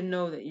they should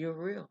know that you're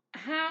real.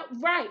 How?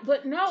 Right,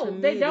 but no,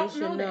 they don't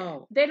know that.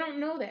 They don't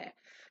know that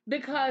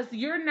because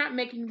you're not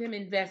making them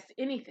invest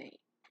anything.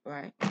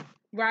 Right.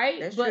 Right?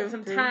 That's but true,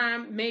 some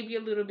time, maybe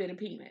a little bit of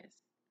penis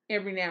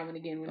every now and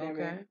again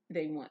whenever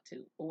they want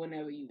to, or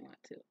whenever you want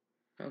to.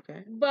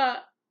 Okay.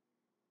 But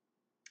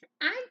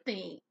I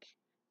think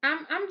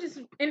I'm just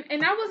and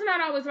I was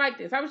not always like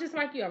this. I was just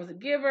like you. I was a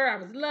giver, I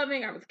was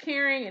loving, I was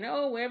caring, and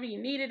wherever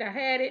you needed, I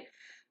had it.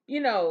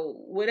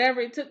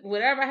 Whatever it took,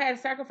 whatever I had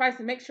to sacrifice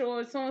to make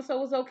sure so and so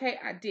was okay,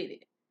 I did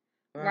it.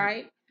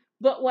 Right?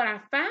 But what I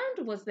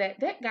found was that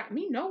got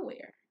me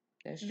nowhere.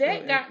 That's true.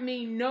 That got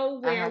me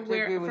nowhere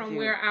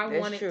where I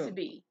wanted to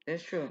be.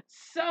 That's true.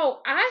 So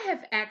I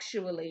have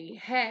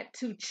actually had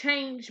to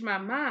change my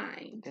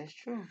mind. That's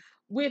true.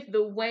 With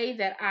the way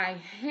that I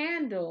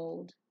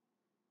handled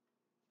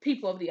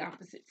people of the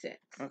opposite sex.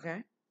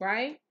 Okay.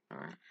 Right? All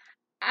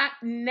right.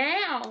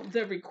 Now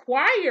the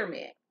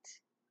requirement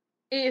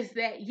is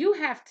that you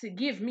have to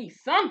give me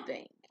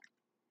something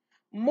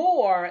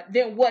more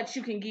than what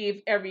you can give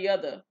every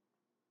other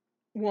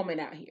woman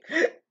out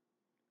here.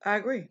 I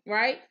agree.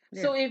 Right?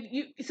 Yeah. So if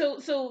you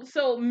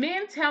so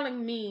men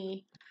telling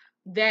me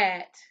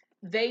that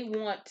they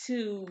want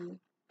to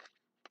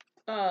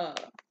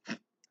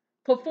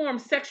perform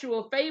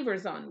sexual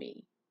favors on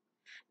me,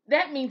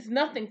 that means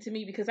nothing to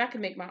me because I can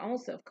make my own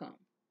self come.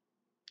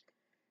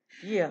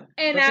 Yeah.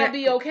 And I'll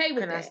be okay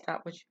with that. Can I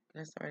stop with you?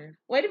 Can I start here?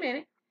 Wait a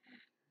minute.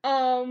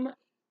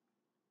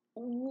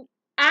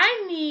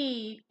 I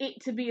need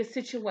it to be a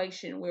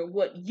situation where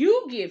what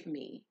you give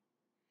me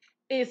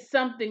is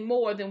something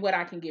more than what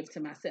I can give to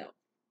myself.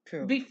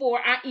 True. Before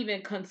I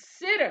even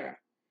consider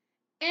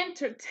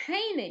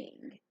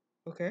entertaining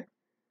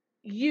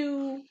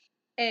you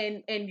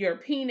and your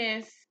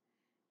penis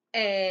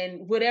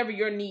and whatever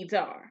your needs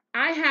are.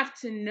 I have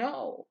to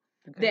know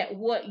that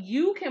what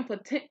you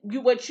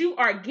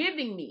are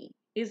giving me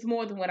is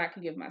more than what I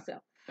can give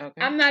myself. Okay.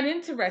 I'm not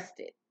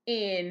interested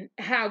in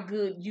how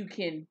good you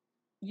can,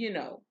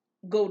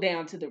 go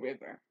down to the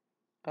river.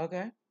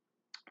 Okay.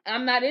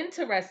 I'm not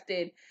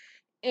interested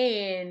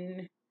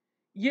in,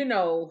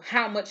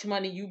 how much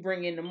money you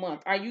bring in a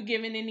month. Are you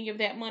giving any of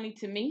that money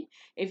to me?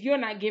 If you're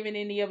not giving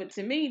any of it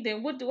to me,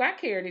 then what do I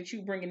care that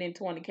you bringing in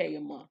 $20K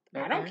a month?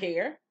 Okay. I don't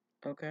care.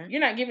 Okay.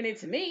 You're not giving it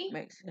to me.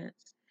 Makes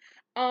sense.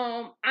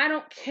 I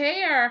don't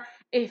care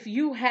if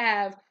you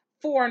have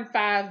 4 and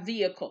 5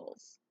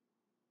 vehicles.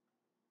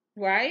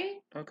 Right?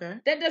 Okay.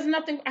 That does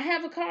nothing. I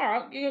have a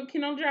car. You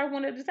can only drive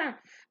one at a time.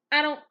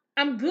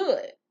 I'm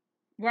good.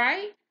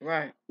 Right?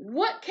 Right.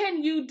 What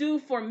can you do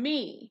for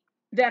me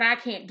that I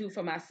can't do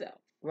for myself?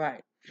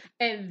 Right.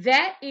 And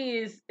that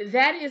is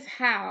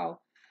how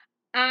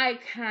I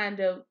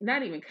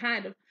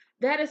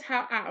that is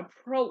how I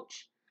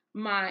approach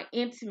my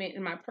intimate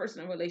and my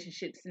personal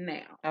relationships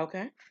now.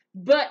 Okay.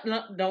 But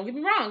don't get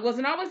me wrong, it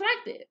wasn't always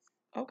like this.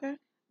 Okay.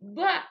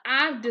 But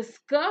I've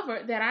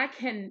discovered that I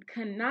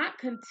cannot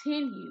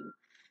continue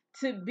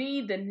to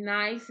be the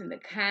nice and the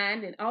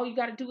kind, and all you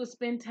got to do is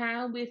spend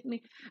time with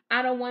me.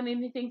 I don't want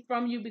anything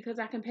from you because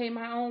I can pay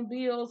my own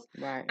bills.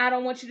 Right. I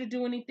don't want you to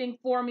do anything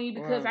for me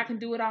because I can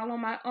do it all on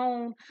my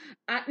own.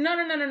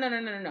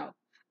 No.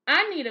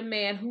 I need a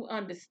man who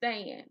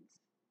understands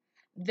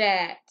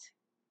that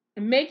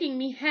making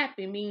me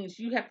happy means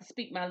you have to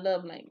speak my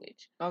love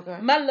language. Okay.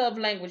 My love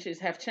languages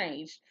have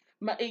changed.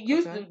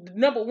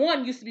 Number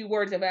one used to be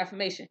words of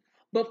affirmation.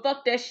 But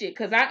fuck that shit,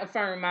 because I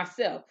affirm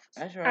myself.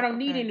 That's right. I don't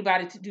need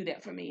anybody to do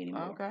that for me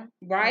anymore. Okay.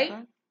 Right?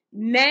 Okay.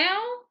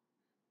 Now,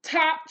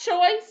 top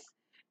choice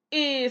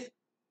is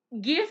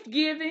gift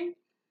giving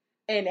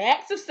and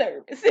acts of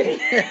service.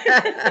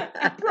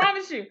 I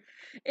promise you.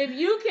 If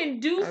you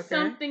can do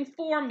something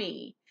for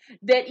me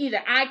that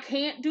either I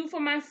can't do for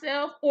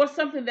myself, or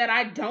something that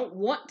I don't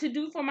want to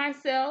do for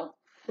myself,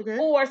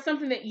 or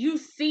something that you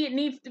see it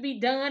needs to be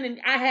done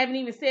and I haven't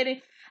even said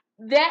it,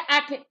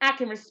 that I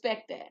can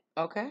respect that.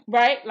 Okay.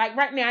 Right? Like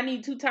right now I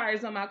need 2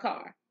 tires on my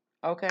car.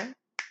 Okay.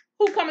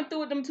 Who coming through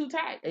with them 2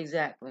 tires?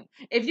 Exactly.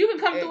 If you can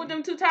come through with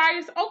them 2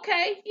 tires,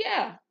 okay,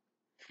 yeah.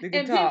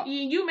 And talk.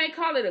 You may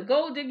call it a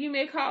gold digger, you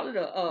may call it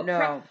a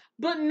no.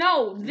 But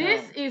no,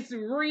 this is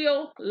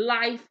real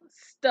life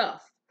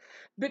stuff.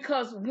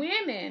 Because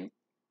women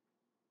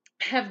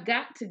have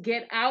got to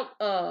get out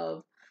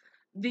of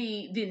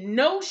the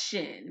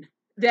notion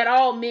that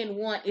all men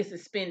want is to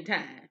spend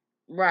time.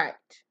 Right.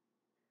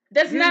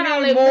 That's not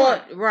all they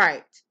want.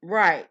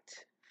 Right.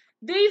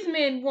 These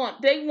men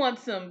want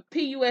some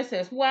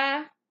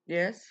PUSSY.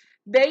 Yes.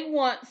 They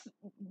want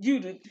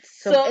you to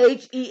some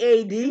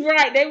HEAD.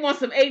 Right. They want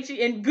some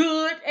HE and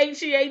good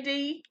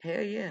HEAD.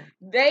 Hell yeah.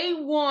 They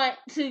want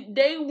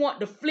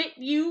to flip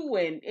you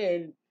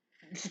and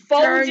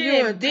fold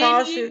you and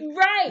bend you.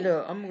 Right.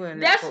 Look, I'm going.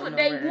 That's what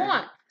they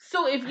want.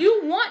 So if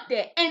you want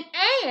that,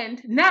 and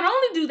not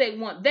only do they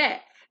want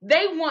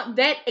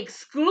that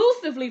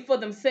exclusively for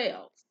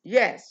themselves.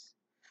 Yes.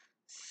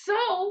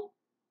 So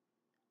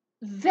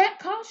that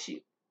costs you.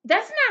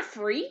 That's not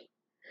free.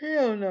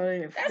 Hell no,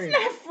 it ain't free. That's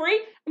not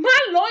free. My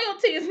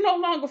loyalty is no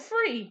longer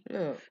free.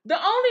 Yeah.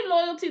 The only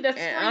loyalty that's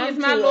free is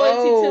my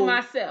loyalty to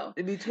myself.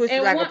 To be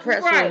twisted like a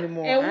pretzel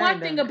anymore. And one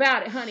thing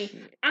about it, honey,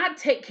 I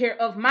take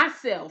care of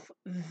myself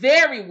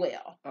very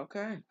well.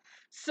 Okay.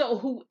 So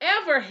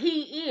whoever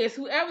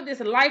this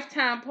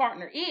lifetime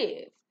partner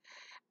is,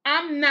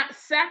 I'm not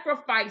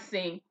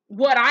sacrificing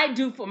what I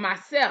do for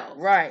myself,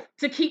 right,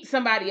 to keep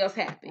somebody else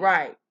happy.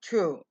 Right.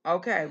 True.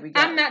 Okay.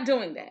 I'm not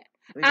doing that.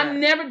 I'm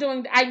never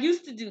doing that. I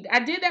used to do that. I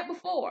did that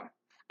before.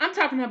 I'm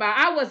talking about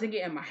I wasn't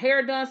getting my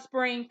hair done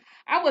spring.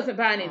 I wasn't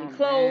buying any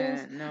clothes.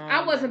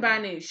 I wasn't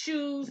buying any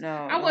shoes.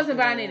 I wasn't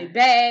buying any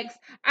bags.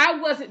 I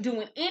wasn't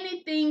doing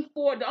anything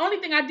the only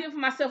thing I did for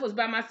myself was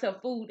buy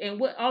myself food. And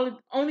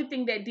only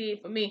thing that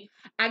did for me,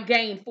 I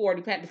gained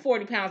 40 pounds. The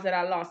 40 pounds that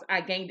I lost,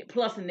 I gained it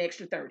plus an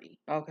extra 30.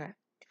 Okay.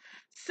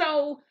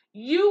 So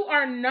you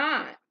are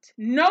not,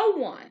 no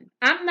one,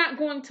 I'm not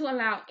going to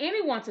allow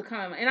anyone to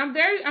come, and I'm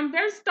very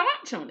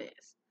staunch on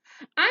this.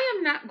 I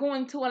am not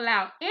going to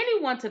allow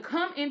anyone to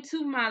come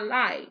into my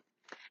life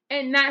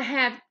and not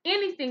have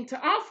anything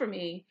to offer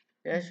me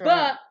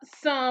but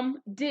some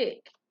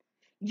dick.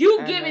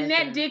 You giving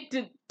that dick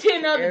to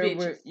 10 other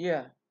bitches.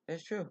 Yeah,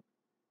 that's true.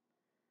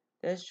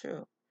 That's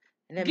true.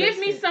 Give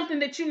me something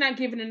that you're not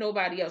giving to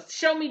nobody else.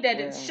 Show me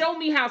that. Show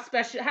me how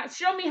special.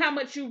 Show me how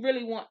much you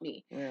really want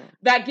me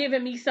by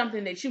giving me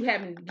something that you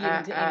haven't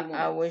given to anyone.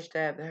 I wish I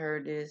had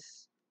heard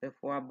this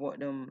before I bought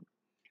them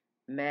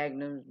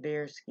Magnum's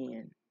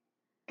bearskin.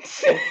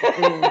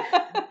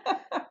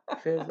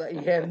 Feels like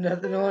you have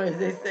nothing on, as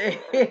they say.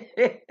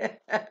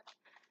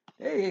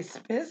 They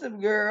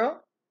expensive,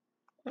 girl.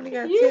 Only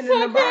got 10 in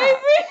the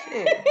box.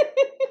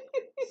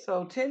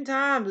 So 10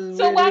 times is.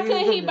 So why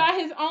couldn't he buy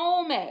his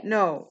own Magnum?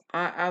 No,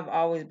 I've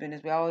always been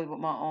this way. I always bought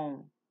my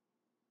own.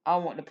 I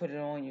want to put it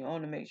on you. I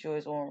want to make sure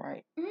it's on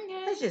right.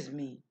 Okay. That's just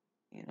me.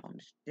 I'm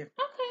just different.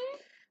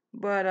 Okay.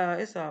 But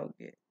it's all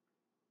good.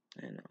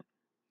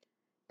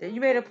 Then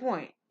you made a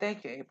point.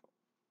 Thank you, April.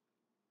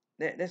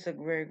 That's a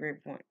very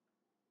great point.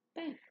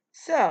 Thanks.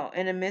 So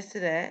in the midst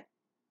of that,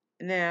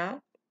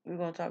 now we're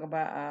gonna talk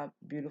about our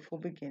beautiful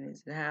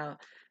beginnings and how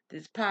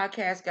this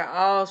podcast got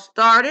all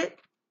started.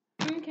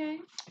 Okay.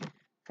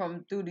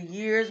 From through the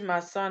years, my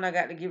son, I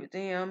got to give it to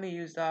him. He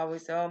used to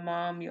always say, "Oh,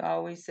 Mom, you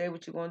always say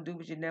what you're gonna do,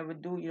 but you never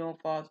do. You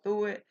don't fall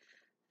through it.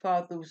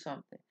 Fall through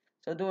something."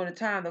 So during the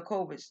time the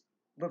COVID,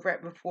 but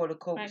right before the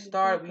COVID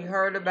started, we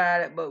heard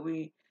about it, but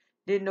we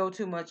didn't know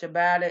too much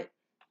about it.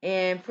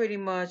 And pretty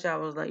much, I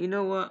was like, you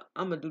know what?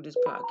 I'm gonna do this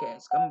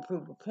podcast. I'm gonna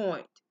prove a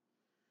point.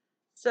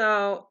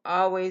 So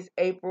always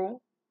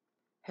April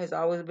has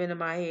always been in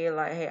my head.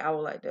 Like, hey, I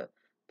would like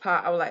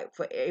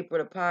for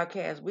April to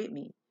podcast with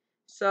me.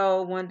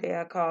 So one day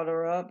I called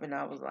her up and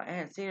I was like, I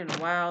hadn't seen her in a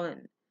while,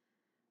 and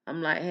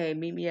I'm like, hey,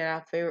 meet me at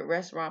our favorite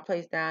restaurant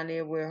place down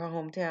there where her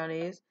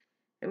hometown is,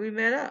 and we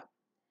met up.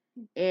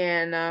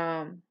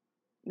 And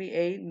we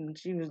ate, and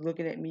she was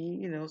looking at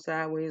me,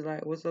 sideways,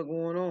 like, what's up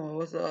going on?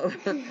 What's up?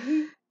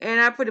 And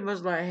I pretty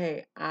much like,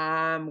 hey,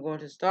 I'm going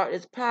to start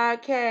this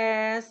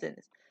podcast, and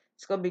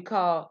it's going to be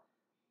called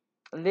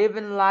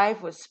Living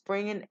Life with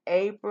Spring and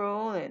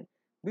April. And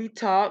we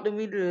talked and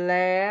we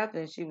laughed,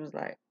 and she was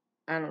like,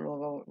 I don't know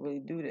if I would really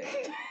do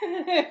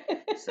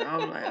that. So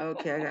I'm like,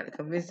 okay, I got to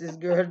convince this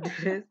girl to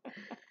do this.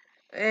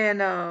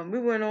 And we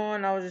went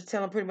on. I was just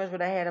telling pretty much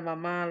what I had in my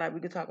mind. Like, we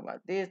could talk about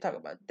this, talk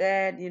about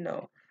that,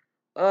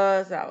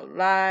 us, our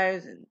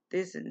lives, and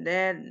this and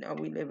that, and are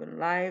we living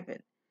life?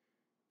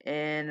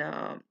 And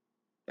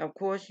of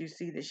course, you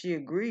see that she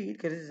agreed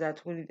because this is our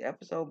 20th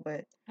episode.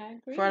 But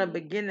from the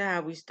beginning,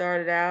 how we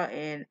started out,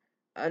 and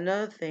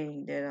another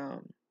thing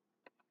that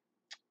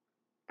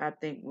I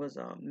think was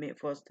meant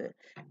for us to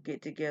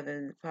get together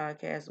in the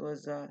podcast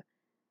was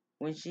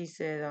when she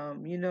said,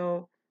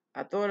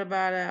 I thought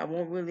about it. I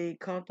wasn't really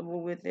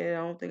comfortable with it. I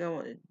don't think I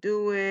want to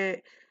do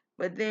it.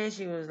 But then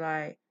she was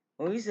like,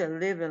 when you said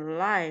living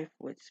life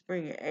with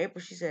Spring and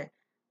April, she said,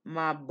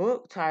 my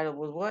book title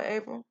was what,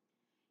 April?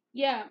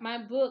 Yeah, my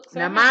book. So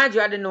now, mind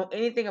you, I didn't know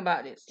anything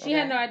about this. She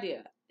had no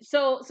idea.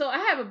 So I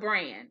have a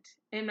brand,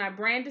 and my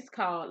brand is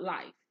called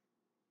Life.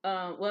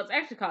 Well, it's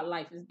actually called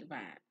Life is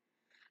Divine.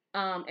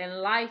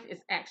 And Life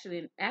is actually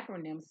an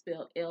acronym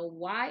spelled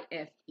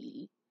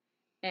LYFE,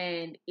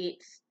 and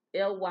it's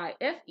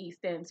LYFE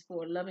stands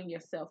for Loving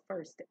Yourself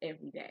First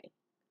Every Day.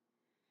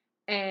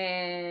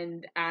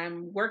 And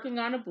I'm working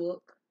on a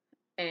book,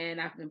 and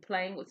I've been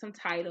playing with some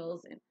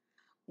titles, and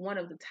one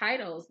of the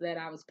titles that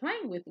I was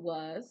playing with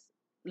was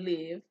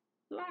Live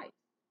Life.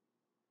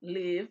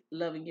 Live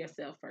loving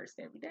yourself first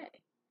every day.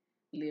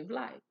 Live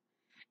life.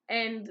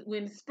 And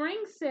when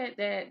Spring said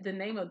that the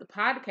name of the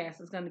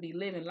podcast is going to be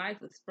Living Life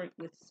with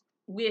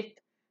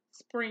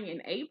Spring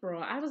and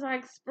April, I was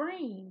like,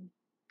 Spring,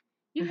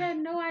 you had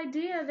no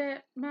idea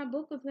that my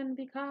book was going to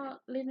be called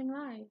Living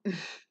Life.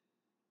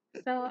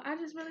 So I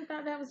just really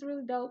thought that was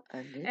really dope.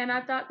 And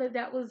I thought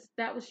that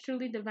was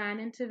truly divine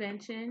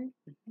intervention.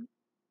 Mm-hmm.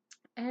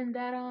 And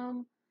that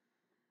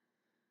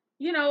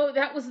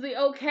that was the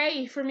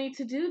okay for me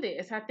to do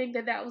this. I think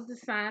that was the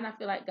sign. I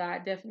feel like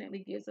God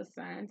definitely gives us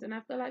signs, and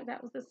I feel like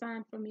that was the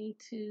sign for me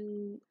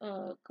to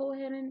go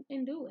ahead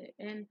and do it.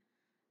 And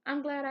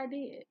I'm glad I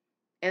did.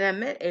 And I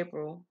met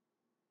April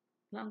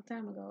long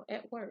time ago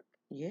at work.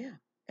 Yeah,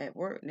 at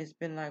work. And it's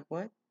been like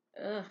what?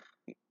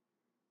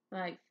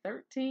 Like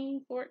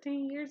 13,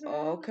 14 years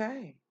ago.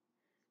 Okay.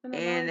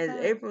 And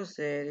as April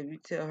said, if you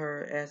tell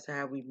her as to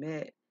how we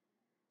met,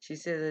 she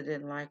said I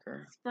didn't like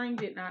her. Spring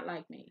did not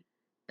like me.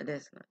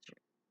 That's not true.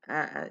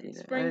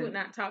 Spring would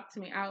not talk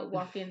to me. I would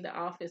walk in the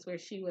office where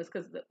she was,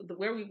 because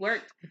where we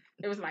worked,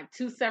 there was like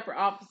two separate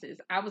offices.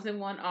 I was in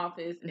one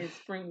office and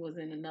Spring was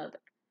in another.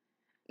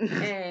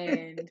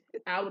 And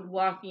I would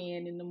walk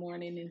in the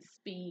morning and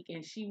speak,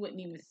 and she wouldn't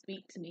even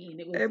speak to me. And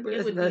it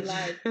would be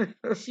like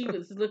she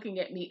was looking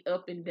at me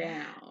up and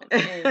down.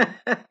 And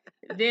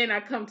then I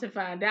come to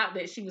find out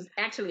that she was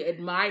actually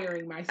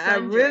admiring my sundresses. I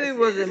really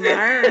was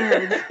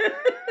admiring her.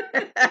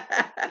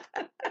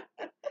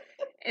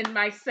 And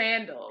my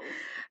sandals.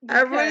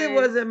 I really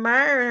was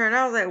admiring her, and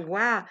I was like,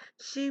 wow,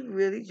 she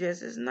really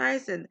dresses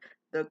nice, and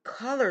the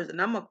colors,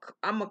 and I'm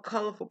a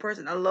colorful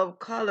person. I love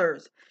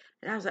colors.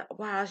 And I was like,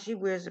 wow, she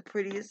wears the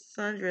prettiest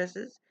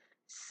sundresses,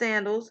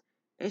 sandals,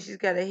 and she's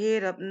got a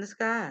head up in the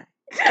sky.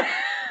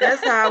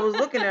 That's how I was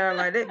looking at her,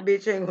 like, that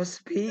bitch ain't gonna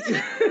speak.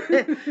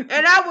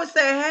 And I would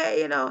say,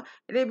 hey, and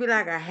it'd be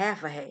like a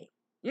half a hey.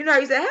 You know,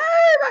 you say,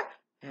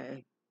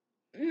 hey.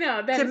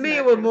 No, that to me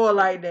it was true. More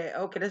like that.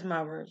 Okay, that's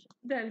my version.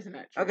 That is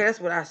not true. Okay,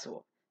 that's what I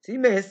saw. So you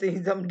may have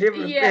seen something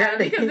different. Yeah,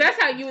 apparently. Because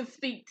that's how you would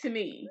speak to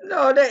me.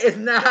 No, that is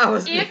not how I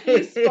was if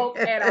you spoke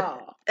at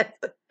all.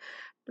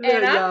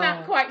 And I'm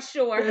not quite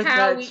sure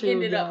how we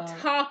ended up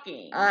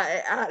talking.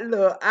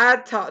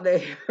 I talked to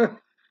her.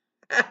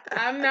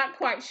 I'm not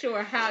quite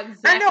sure how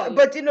exactly. I know,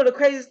 but the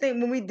craziest thing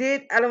when we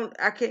did,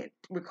 I can't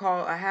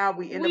recall how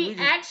we ended up.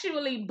 We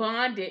actually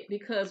bonded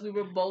because we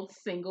were both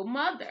single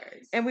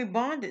mothers, and we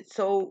bonded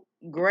so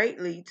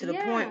greatly to the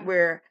point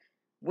where,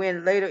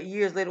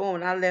 years later on,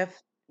 when I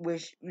left,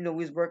 which we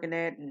was working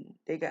at, and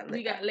we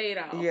got laid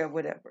off. Yeah,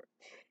 whatever.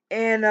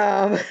 And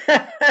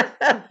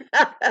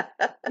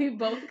we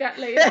both got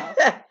laid off.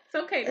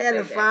 It's okay I had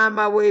to find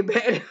my way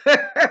back.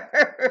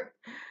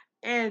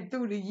 And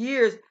through the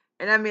years,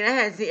 and I mean, I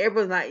hadn't seen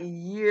April in like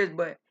years,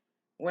 but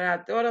when I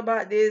thought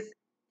about this,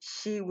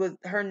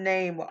 her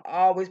name will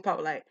always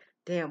pop like,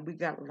 damn, we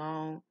got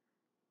along.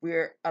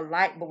 We're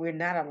alike, but we're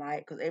not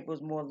alike because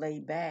April's more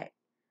laid back,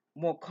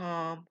 more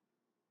calm.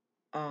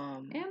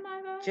 Am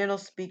I though? Gentle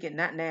speaking,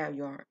 not now,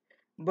 you aren't.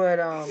 But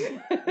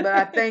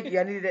I thank you.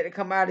 I needed that to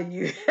come out of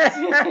you. I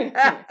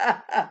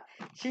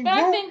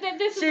think that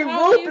this is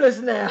ruthless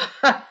now.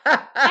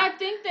 I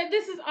think that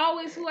this is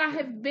always who I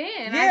have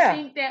been. Yeah. I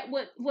think that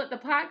what the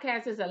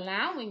podcast is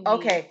allowing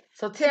me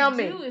so tell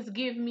to do is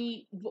give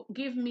me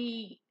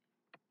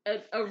a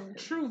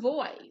true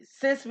voice.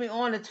 Since we're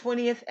on the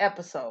 20th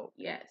episode.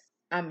 Yes.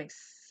 I'm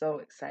so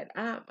excited.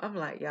 I'm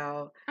like,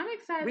 y'all. I'm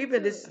excited. We've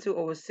been listened to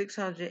over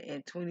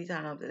 620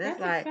 times. And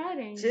that's like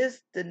exciting.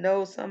 Just to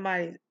know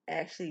somebody's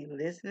actually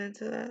listening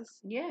to us.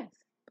 Yes.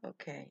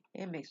 Okay.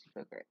 It makes me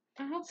feel great.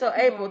 I hope so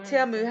April,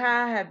 tell me,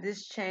 how have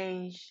this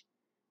changed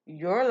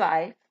your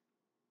life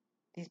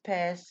these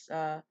past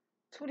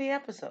 20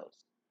 episodes?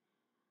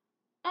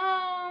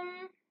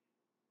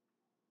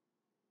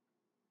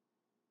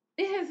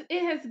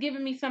 It has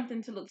given me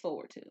something to look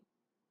forward to.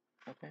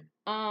 Okay.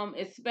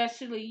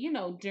 Especially,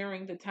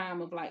 during the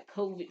time of like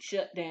COVID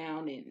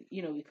shutdown and,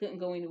 we couldn't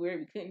go anywhere,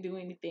 we couldn't do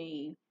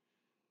anything.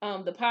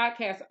 The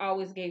podcast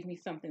always gave me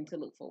something to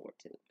look forward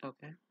to.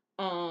 Okay.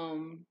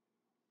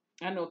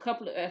 I know a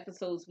couple of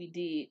episodes we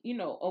did,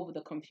 over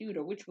the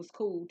computer, which was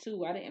cool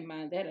too. I didn't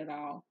mind that at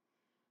all.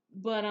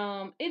 But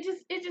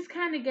it just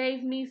kind of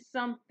gave me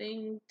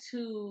something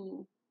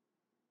to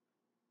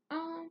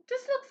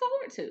just look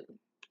forward to.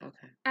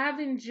 Okay. I've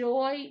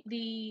enjoyed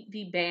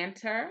the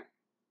banter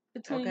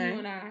between you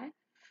and I.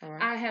 All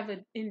right. I have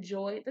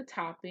enjoyed the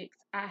topics.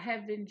 I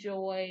have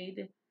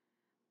enjoyed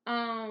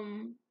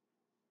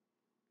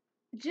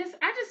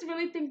I just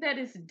really think that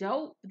it's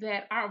dope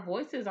that our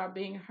voices are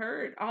being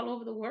heard all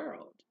over the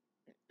world.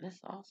 That's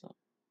awesome.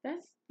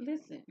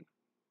 Listen.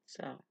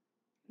 So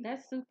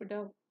that's super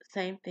dope.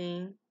 Same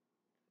thing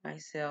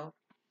myself.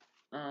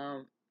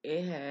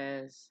 It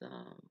has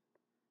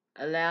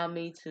allowed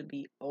me to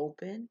be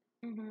open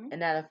and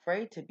not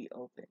afraid to be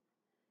open.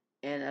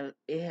 And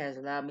it has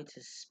allowed me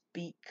to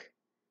speak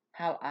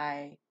how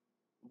I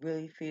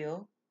really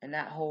feel and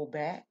not hold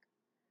back.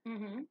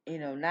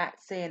 Not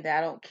saying that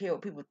I don't care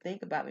what people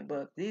think about me,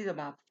 but if these are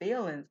my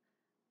feelings,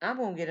 I'm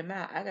going to get them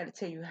out. I got to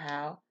tell you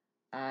how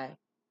I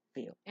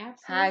feel.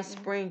 Absolutely. How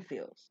Spring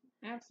feels.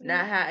 Absolutely.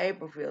 Not how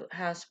April feels,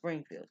 how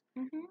Spring feels.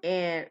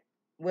 And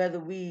whether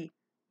we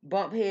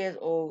bump heads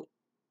or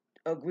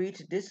agree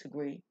to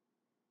disagree,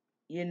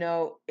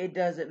 it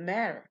doesn't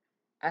matter.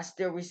 I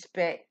still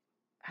respect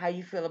how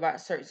you feel about a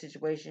certain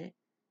situation.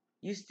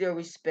 You still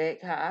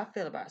respect how I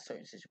feel about a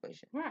certain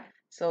situation. Right.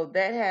 So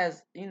that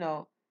has,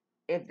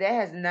 if that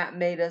has not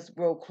made us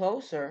grow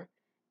closer,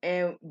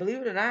 and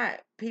believe it or not,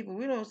 people,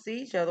 we don't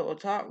see each other or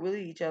talk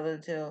really each other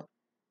until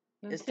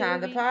it's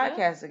time to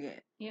podcast again.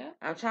 Yeah.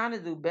 I'm trying to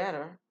do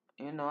better.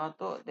 I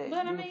thought that you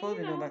were supposed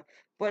to do better.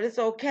 But it's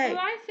okay.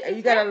 Life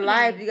you got happening. A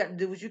life. You got to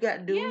do what you got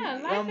to do. Yeah,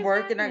 life I'm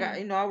working.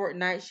 Happening. I work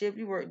night shift.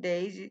 You work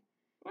days.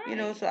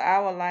 Right. So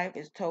our life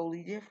is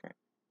totally different.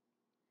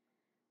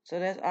 So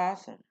that's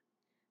awesome.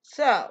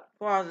 So, as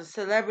far as the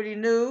celebrity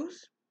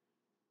news,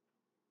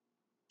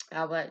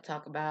 I would like to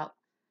talk about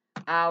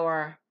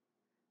our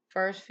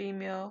first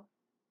female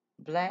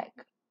black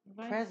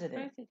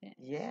president.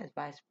 Yes,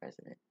 vice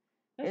president.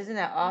 Isn't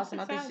that awesome?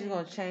 I think she's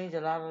going to change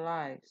a lot of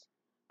lives.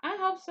 I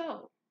hope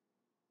so.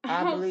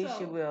 I believe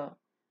she will.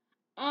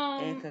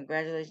 And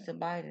congratulations to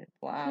Biden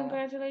for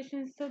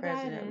congratulations to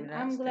Biden.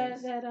 I'm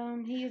glad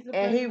that he is the president.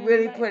 And he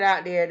really put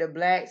out there the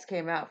blacks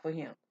came out for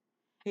him.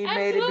 He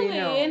made it be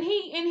known. And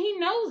he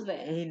knows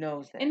that. And he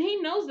knows that. And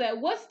he knows that.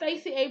 What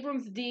Stacey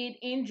Abrams did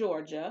in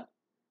Georgia,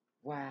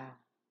 wow,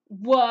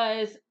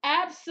 was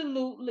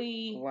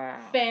absolutely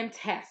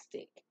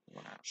fantastic.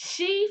 Wow.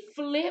 She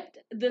flipped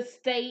the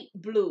state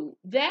blue.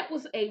 That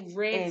was a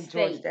red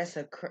state. Georgia,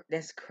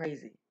 that's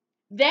crazy.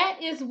 That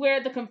is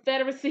where the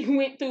Confederacy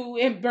went through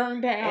and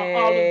burned down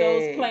all of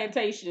those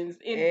plantations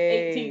in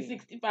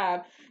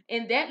 1865.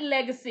 And that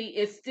legacy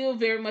is still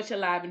very much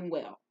alive and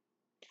well.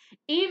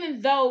 Even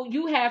though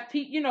you have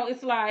people,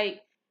 it's like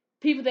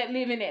people that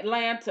live in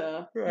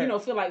Atlanta,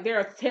 feel like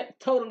they're a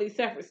totally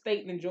separate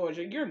state than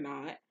Georgia. You're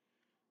not.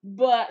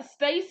 But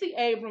Stacey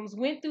Abrams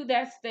went through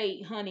that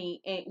state,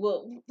 honey, and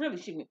really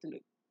she went through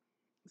the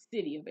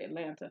city of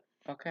Atlanta.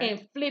 Okay.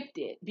 And flipped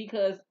it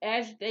because,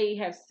 as they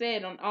have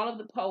said on all of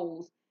the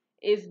polls,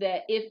 is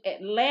that if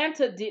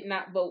Atlanta did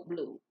not vote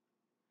blue,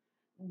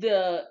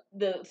 the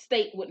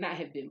state would not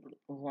have been blue.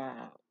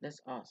 Wow,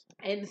 that's awesome.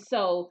 And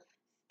so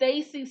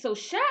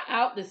shout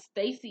out to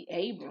Stacey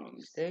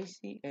Abrams.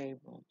 Stacey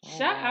Abrams.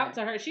 Shout out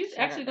to her. She's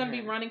actually going to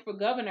be running for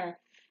governor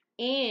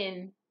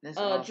in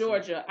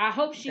Georgia. I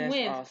hope she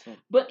wins. Awesome.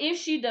 But if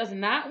she does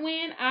not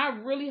win, I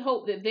really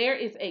hope that there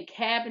is a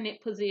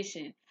cabinet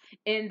position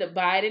in the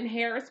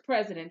Biden-Harris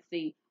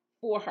presidency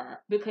for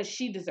her because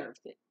she deserves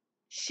it.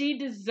 She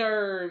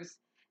deserves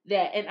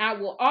that, and I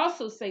will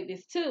also say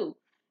this too.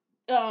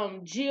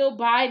 Jill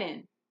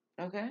Biden,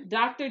 Okay.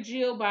 Dr.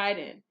 Jill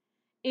Biden,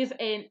 is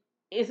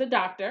a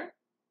doctor,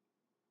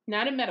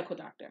 not a medical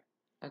doctor.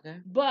 Okay.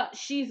 But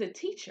she's a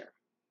teacher.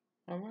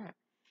 All right.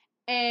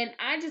 And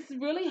I just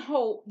really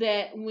hope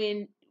that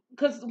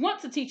because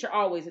once a teacher,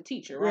 always a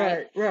teacher,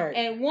 right? Right.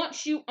 And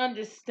once you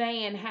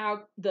understand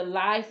how the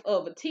life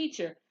of a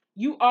teacher,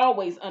 you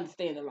always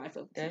understand the life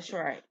of a teacher. That's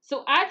right.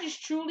 So I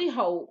just truly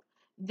hope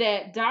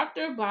that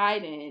Dr.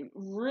 Biden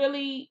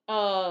really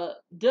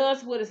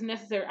does what is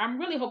necessary. I'm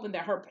really hoping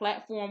that her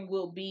platform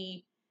will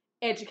be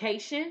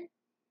education.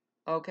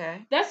 Okay.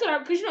 That's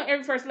what because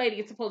every first lady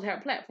is supposed to have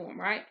a platform,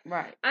 right?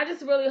 Right. I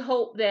just really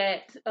hope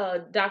that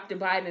Dr.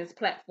 Biden's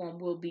platform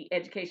will be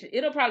education.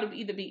 It'll probably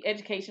either be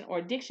education or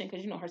addiction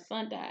because her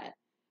son died.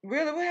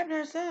 Really? What happened to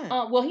her son?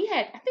 Well,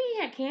 I think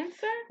he had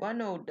cancer. Well, I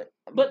know.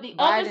 But the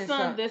Biden's other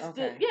son that's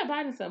okay. still,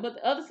 Biden's son, but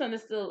the other son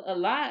that's still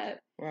alive.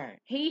 Right.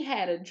 He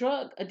had a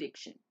drug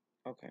addiction.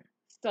 Okay.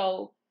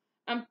 So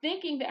I'm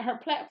thinking that her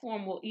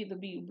platform will either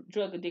be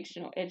drug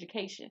addiction or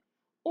education.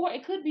 Or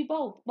it could be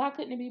both. Why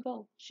couldn't it be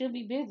both? She'll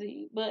be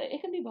busy, but it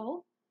can be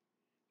both.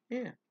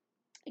 Yeah.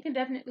 It can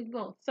definitely be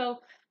both. So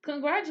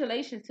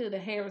congratulations to the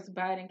Harris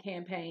Biden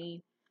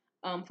campaign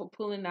for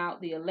pulling out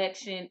the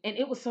election. And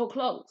it was so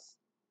close.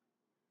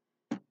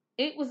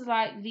 It was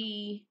like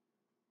the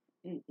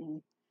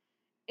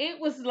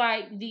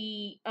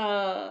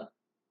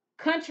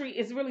country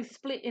is really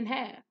split in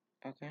half.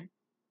 Okay.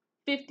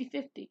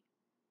 50-50.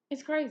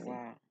 It's crazy.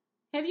 Wow.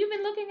 Have you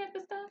been looking at the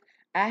stuff?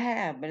 I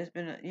have, but it's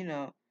been,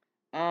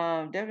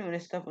 definitely when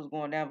this stuff was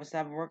going down, but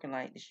I've been working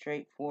like the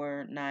straight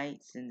 4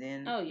 nights and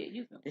then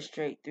the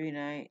straight 3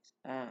 nights.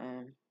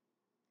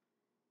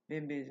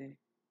 Been busy.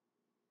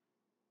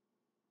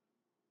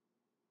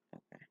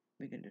 Okay,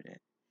 we can do that.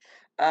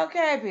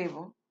 Okay,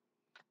 people.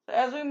 So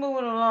as we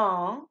moving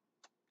along,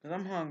 because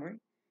I'm hungry,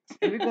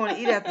 and we're going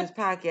to eat after this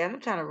podcast.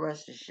 I'm trying to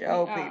rush the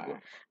show, people.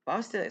 But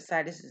I'm still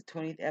excited. This is the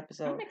 20th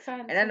episode. I'm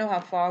excited. And I know how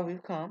far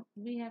we've come.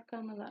 We have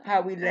come a lot.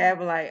 How we laugh,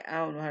 like, I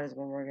don't know how this is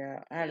going to work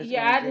out. I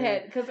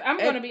had, because I'm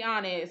going to be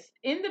honest.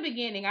 In the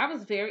beginning, I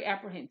was very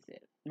apprehensive.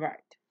 Right.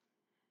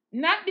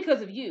 Not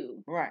because of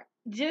you. Right.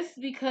 Just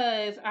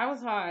because I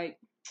was like,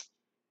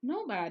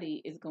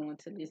 nobody is going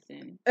to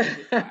listen to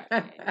this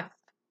podcast.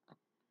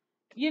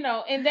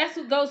 And that's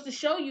what goes to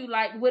show you,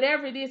 like,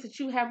 whatever it is that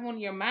you have on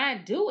your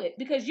mind, do it.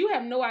 Because you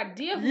have no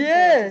idea who's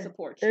going to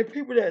support you. And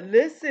people that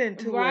listen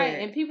to it. Right,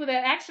 and people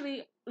that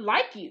actually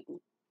like you.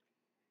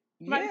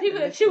 Like people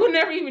that you would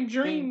never even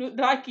dream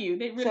like you.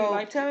 They really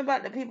like you. So tell me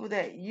about the people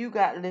that you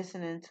got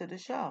listening to the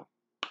show.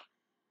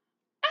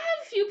 I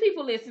have a few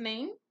people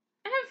listening.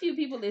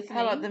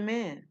 How about the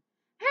men?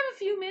 I have a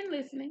few men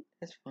listening.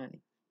 That's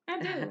funny. I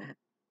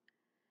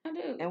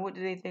do. And what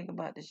do they think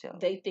about the show?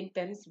 They think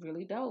that it's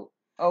really dope.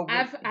 Oh,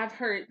 I've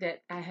heard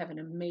that I have an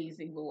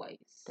amazing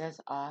voice. That's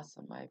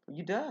awesome, Mike.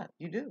 You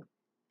do.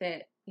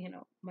 That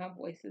my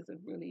voice is a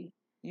really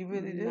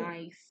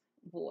nice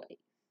voice.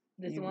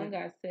 This one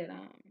guy said,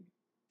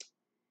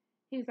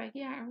 he was like,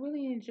 yeah, I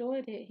really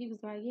enjoyed it. He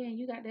was like, yeah,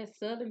 you got that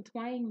southern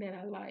twang that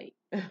I like.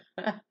 I'm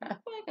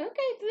like,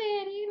 okay,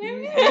 Daddy.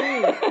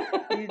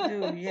 You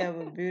do. You have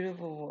a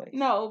beautiful voice.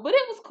 No, but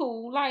it was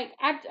cool. Like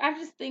I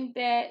just think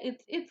that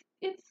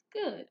it's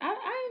good.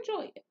 I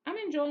enjoy it. I'm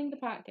enjoying the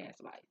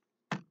podcast life.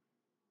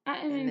 I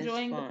am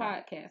enjoying the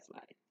podcast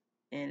life.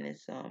 And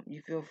it's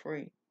you feel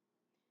free.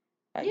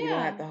 Like you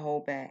don't have to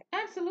hold back.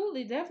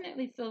 Absolutely.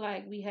 Definitely feel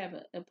like we have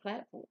a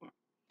platform.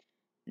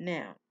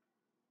 Now,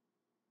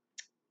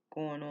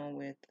 going on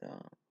with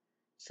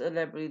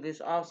celebrity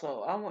list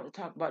also, I want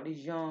to talk about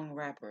these young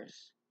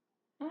rappers.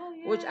 Oh,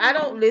 yeah. Which I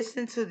don't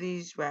listen to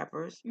these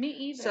rappers. Me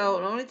either. So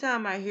the only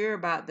time I hear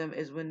about them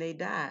is when they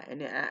die,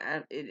 and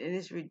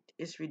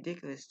it's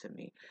ridiculous to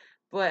me.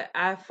 But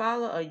I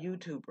follow a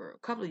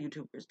couple of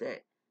YouTubers that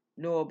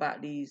know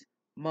about these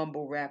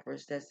mumble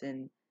rappers that's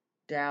in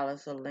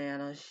Dallas,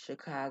 Atlanta,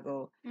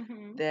 Chicago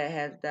that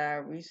has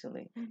died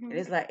recently, and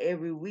it's like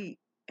every week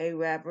a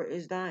rapper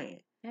is dying.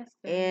 That's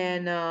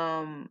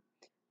and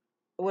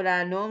what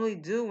I normally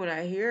do when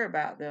I hear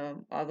about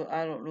them, although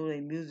I don't know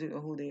their music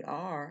or who they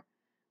are,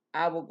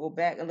 I will go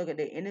back and look at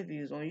their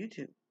interviews on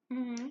YouTube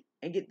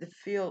and get the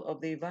feel of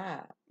their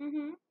vibe,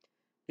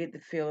 get the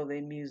feel of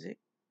their music,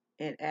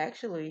 and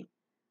actually,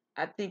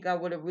 I think I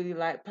would have really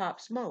liked Pop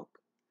Smoke.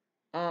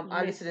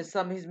 I listened to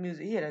some of his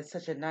music. He had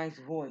such a nice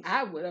voice.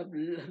 I would have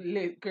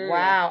girl.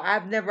 Wow,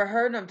 I've never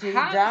heard him till he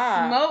died.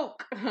 Pop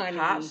Smoke, honey.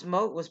 Pop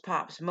Smoke was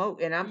Pop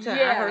Smoke, and I'm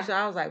telling you, I heard so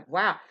I was like,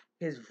 wow,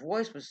 his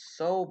voice was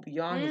so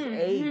beyond his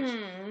age.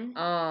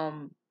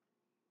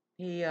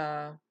 He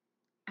I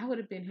would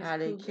have been his how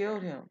they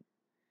killed him,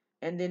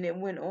 and then it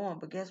went on.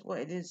 But guess what?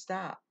 It didn't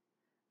stop.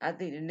 I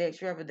think the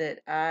next rapper that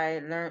I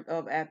learned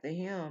of after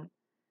him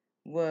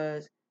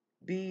was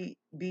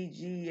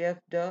BGF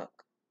Duck.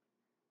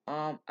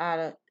 Out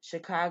of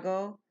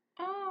Chicago.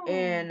 Oh.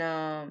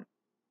 And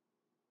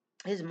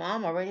his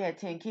mom already had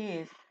 10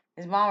 kids.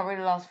 His mom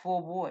already lost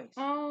 4 boys.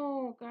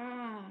 Oh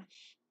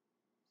gosh.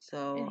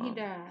 So and he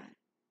died.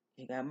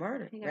 He got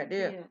murdered He got right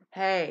there. killed.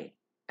 Hey,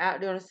 out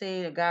there on the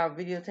scene, the guy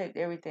videotaped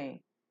everything.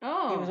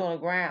 Oh. He was on the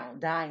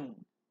ground, dying.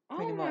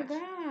 Pretty much. Oh, my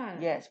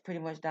God. Yes, pretty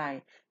much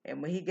dying.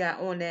 And when he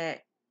got on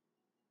that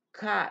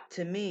cot,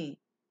 to me,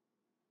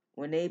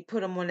 when they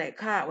put him on that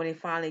cot, when they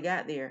finally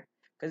got there,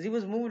 because he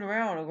was moving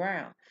around on the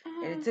ground.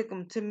 And it took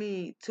him, to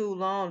me, too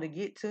long to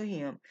get to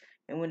him.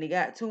 And when they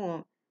got to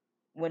him,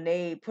 when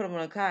they put him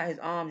on the cot, his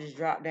arm just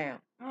dropped down.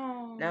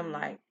 Oh. And I'm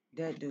like,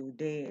 that dude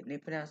dead. And they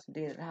pronounced him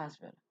dead at the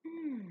hospital.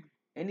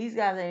 And these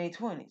guys are in their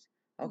 20s.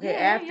 Okay, Yeah,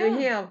 after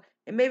him,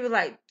 and maybe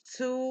like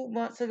 2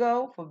 months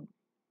ago,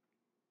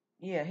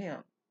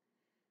 him.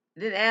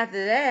 Then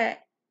after that,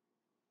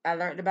 I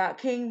learned about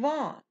King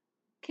Von.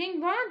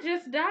 King Von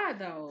just died,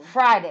 though.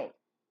 Friday.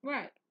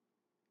 Right.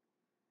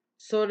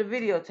 So the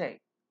videotape.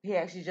 He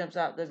actually jumps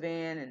out the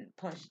van and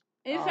punched.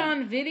 It's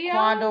on video?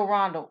 Quando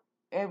Rondo.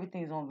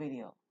 Everything's on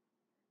video.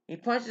 He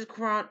punches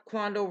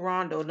Quando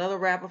Rondo, another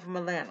rapper from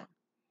Atlanta,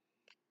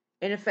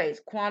 in the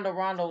face. Quando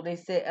Rondo, they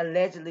said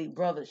allegedly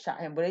brother shot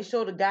him, but they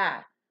showed the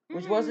guy,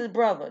 which was his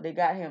brother. They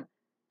got him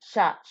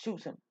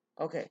shoots him.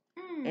 Okay.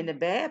 And the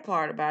bad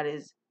part about it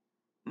is,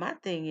 my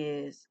thing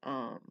is,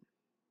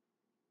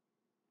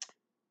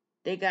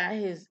 they got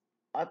his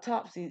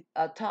autopsy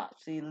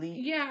leak.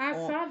 Yeah, I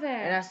saw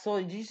that. And I saw.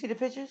 Did you see the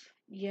pictures?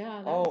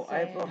 Yeah. That was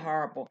sad. I felt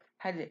horrible.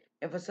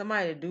 And for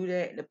somebody to do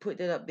that, to put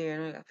that up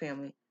there and got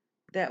family,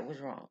 that was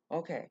wrong.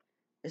 Okay,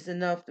 it's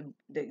enough.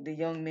 The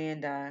young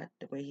man died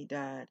the way he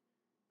died.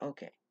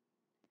 Okay.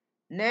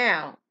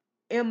 Now,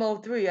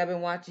 Mo3, I've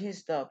been watching his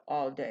stuff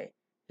all day.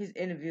 His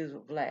interviews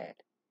with Vlad.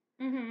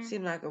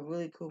 Seemed like a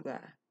really cool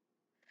guy.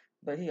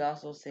 But he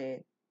also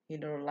said he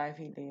knows the life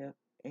he lived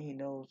and he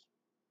knows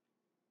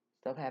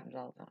stuff happens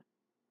all the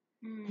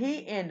time.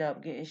 He ended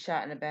up getting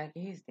shot in the back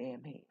of his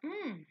damn head.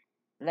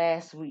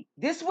 This week.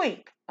 This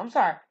week.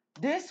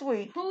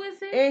 Who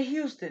is it? In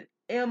Houston.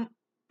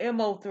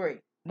 Mo3.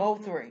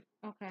 Mo3.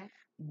 Okay.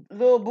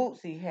 Lil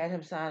Bootsy had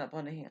him sign up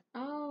under him.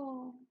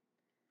 Oh.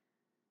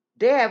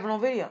 They have it on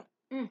video.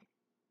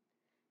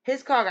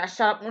 His car got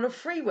shot up on the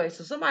freeway,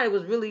 so somebody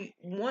was really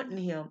wanting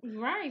him.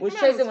 Right. Was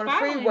chasing him on the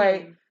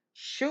freeway,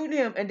 shooting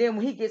him, and then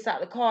when he gets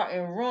out the car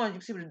and runs, you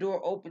can see the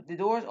door open. The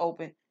door's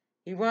open.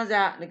 He runs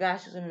out, and the guy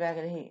shoots him in the back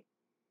of the head.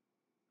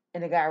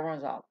 And the guy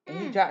runs off. And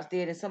he drops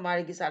dead, and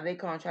somebody gets out of their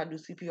car and try to do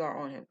CPR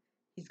on him.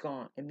 He's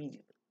gone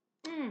immediately.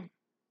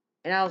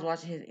 And I was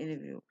watching his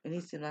interview, and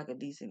he seemed like a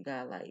decent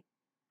guy. Like,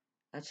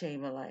 I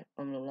changed my life.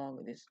 I'm no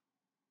longer this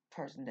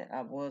person that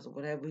I was, or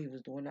whatever he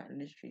was doing out in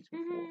the streets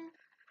before.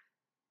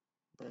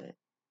 But,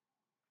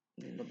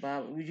 you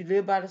know, you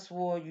live by the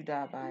sword, you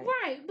die by it.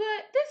 Right,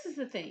 but this is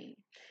the thing.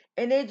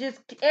 And they just,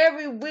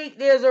 every week,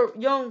 there's a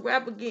young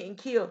rapper getting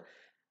killed.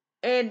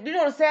 And you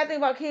know the sad thing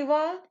about King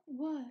Von?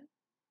 What?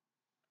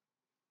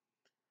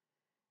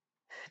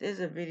 There's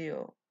a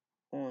video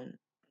on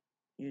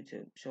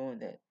YouTube showing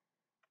that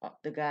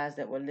the guys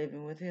that were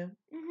living with him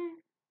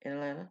in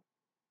Atlanta,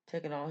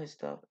 taking all his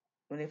stuff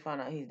when they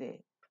found out he's dead.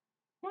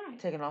 Right.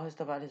 Taking all his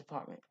stuff out of his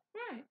apartment.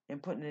 Right.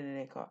 And putting it in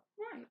their car.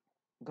 Right.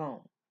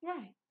 Gone.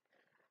 Right.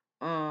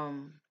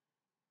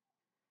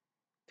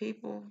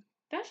 People.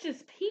 That's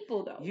just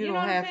people, though. You don't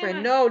have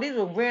friends. No, these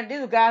were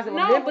guys that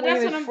were living with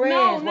his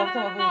friends. No.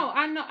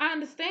 I know. I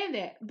understand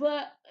that,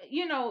 but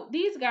you know,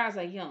 these guys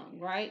are young,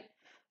 right?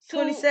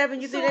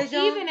 27. You think that's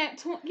young? Even at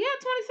 27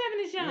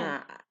 is young.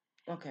 Nah.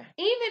 Okay.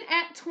 Even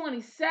at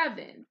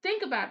 27,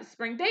 think about it,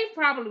 Spring. They've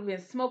probably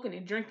been smoking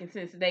and drinking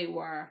since they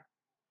were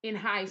in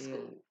high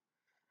school,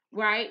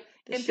 right?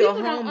 And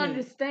people don't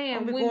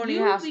understand when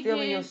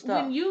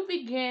you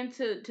begin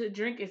to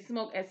drink and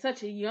smoke at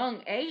such a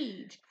young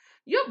age,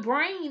 your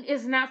brain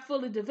is not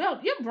fully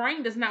developed. Your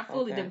brain does not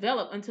fully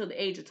develop until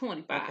the age of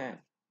 25. Okay.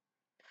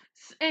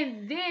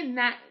 And then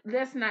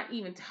let's not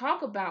even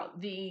talk about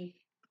the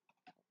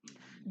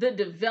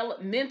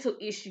developmental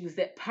issues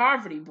that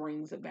poverty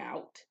brings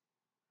about,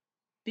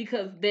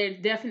 because there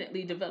are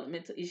definitely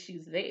developmental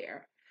issues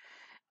there.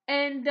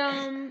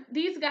 And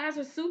these guys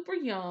are super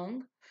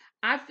young.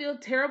 I feel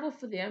terrible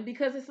for them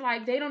because it's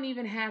like they don't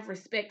even have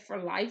respect for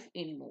life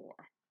anymore.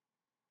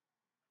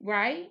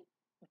 Right?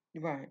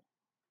 Right.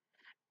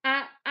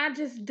 I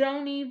just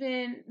don't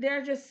even, there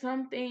are just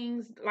some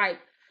things like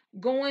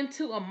going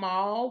to a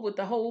mall with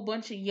a whole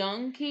bunch of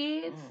young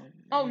kids.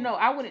 Oh no,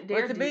 I wouldn't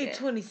dare do that. But to be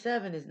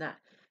 27 is not.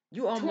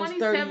 You almost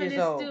 30 years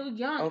old. 27 is still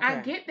young. Okay.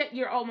 I get that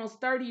you're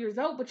almost 30 years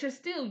old, but you're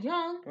still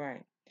young.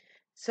 Right.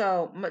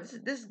 So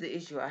this is the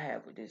issue I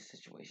have with this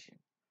situation.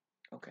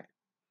 Okay.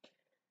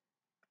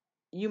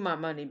 You my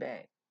money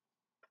back.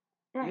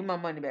 Right. You my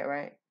money back,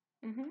 right?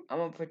 Mm-hmm. I'm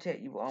gonna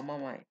protect you with all my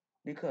money,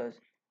 because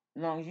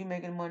as long as you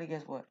making money,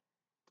 guess what?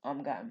 I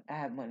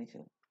have money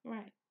too.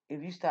 Right.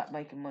 If you stop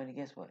making money,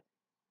 guess what?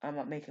 I'm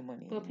not making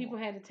money anymore. Well, people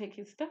had to take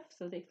his stuff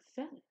so they could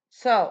sell it.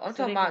 So I'm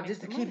talking about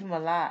just to keep him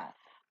alive.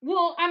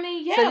 Well, I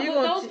mean, yeah,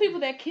 but those people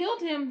that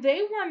killed him,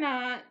 they were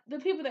not the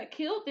people that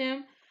killed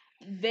him.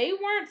 They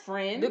weren't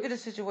friends. Look at the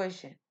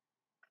situation.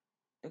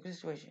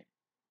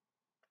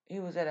 He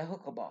was at a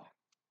hookah bar.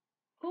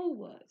 Who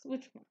was?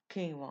 Which one?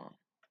 King Von.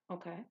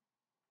 Okay.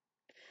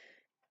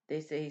 they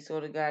say he saw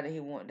the guy that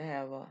he wanted to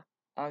have a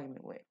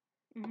argument with.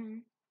 Mm-hmm.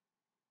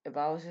 If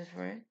I was his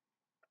friend,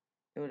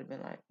 it would have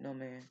been like, no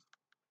man,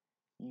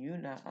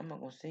 I'm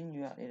not gonna send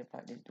you out there to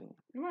fight this dude.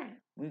 Right.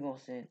 We're gonna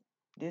send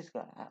this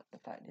guy out to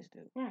fight this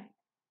dude. Right.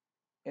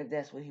 If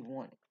that's what he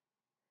wanted.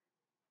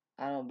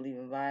 I don't believe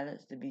in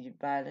violence. To be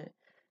violent,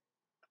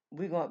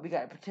 we got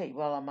to protect you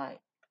while I might.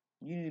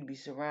 You need to be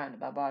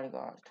surrounded by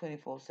bodyguards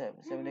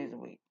 24/7, 7 days a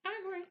week. I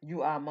agree.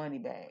 You our money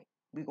bag.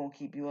 We're gonna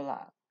keep you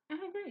alive. I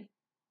agree.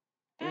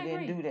 They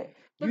didn't do that.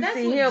 But you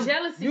see him.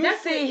 Jealousy, you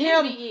see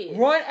him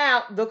run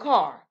out the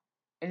car,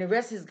 and the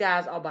rest of his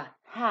guys are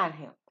behind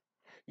him.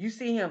 You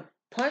see him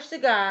punch the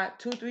guy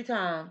 2-3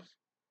 times.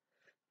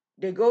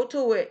 They go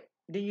to it.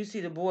 Then you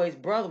see the boy's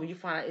brother. When you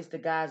find out it's the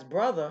guy's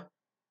brother,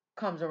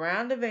 comes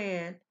around the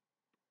van,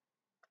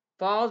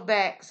 falls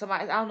back.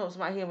 Somebody, I don't know,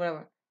 somebody hit him,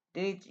 whatever.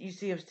 Then you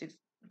see him stick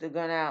the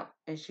gun out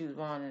and shoot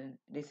Vaughn, and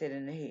they said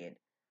in the head.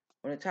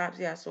 When the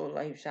autopsy, I saw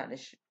like he was shot in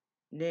the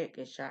neck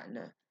and shot in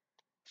the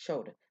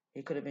shoulder.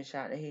 He could have been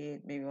shot in the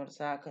head, maybe on the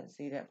side. Couldn't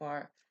see that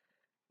part.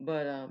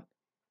 But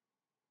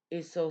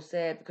it's so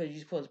sad because you're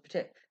supposed to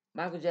protect.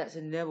 Michael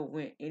Jackson never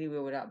went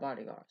anywhere without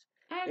bodyguards.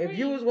 If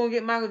you was gonna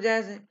get Michael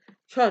Jackson,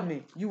 trust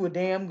me, you were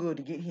damn good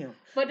to get him.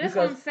 But that's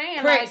what I'm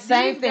saying. Prince, like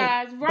same these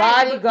guys, thing.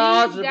 Right?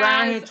 Bodyguards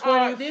around here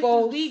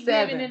 24/7. We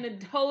living in a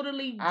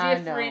totally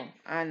different.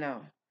 I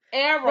know.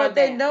 Era, but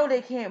they know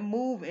they can't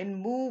move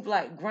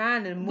like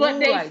grind and move like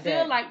that. But they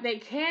feel like they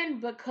can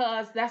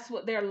because that's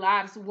what their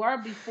lives were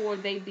before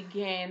they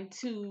began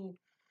to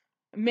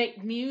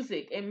make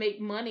music and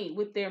make money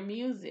with their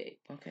music.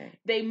 Okay.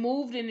 They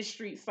moved in the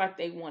streets like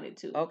they wanted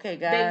to. Okay,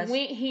 guys. They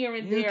went here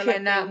and there like they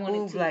wanted to. You cannot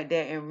move like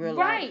that in real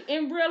life. Right.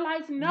 In real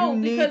life, no.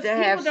 Because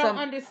people don't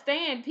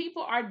understand.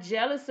 People are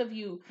jealous of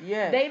you.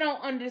 Yes. They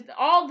don't understand.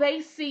 All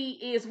they see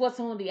is what's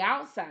on the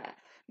outside.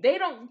 They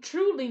don't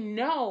truly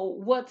know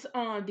what's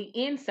on the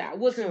inside,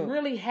 what's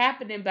really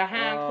happening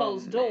behind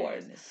closed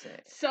doors.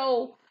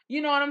 So,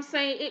 you know what I'm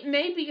saying? It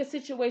may be a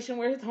situation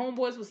where his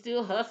homeboys were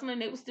still hustling,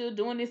 they were still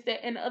doing this,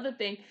 that, and the other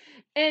thing.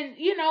 And,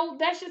 you know,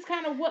 that's just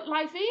kind of what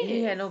life is.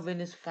 He had no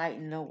business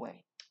fighting, no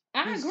way.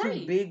 He's agree.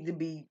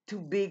 Too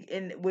big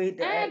in the way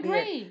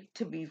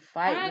to be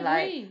fighting.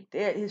 Like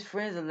his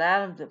friends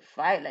allowed him to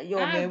fight. Like, yo,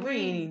 man, we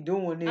ain't even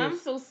doing this. I'm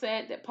so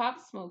sad that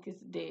Pop Smoke is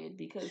dead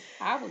because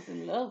I was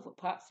in love with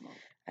Pop Smoke.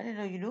 I didn't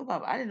know you knew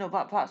about. I didn't know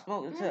about Pop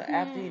Smoke until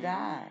after he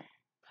died.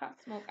 Pop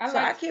Smoke.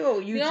 I keep up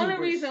with YouTubers. The only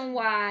reason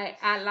why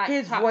I like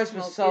his Pop voice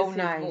Smoke was so is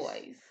nice. His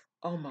voice.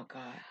 Oh my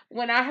God!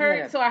 When I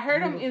heard, I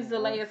heard him in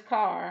Zelaya's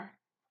car,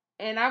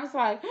 and I was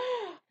like,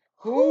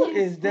 "Who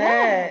is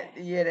that?"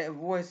 Yeah, that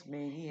voice,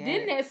 man.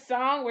 Didn't that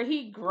song where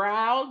he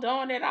growled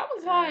on it? I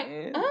was like,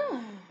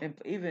 And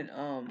even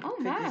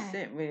 50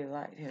 Cent really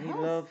liked him. He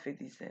loved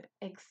 50 Cent.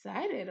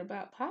 Excited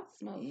about Pop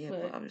Smoke. Yeah,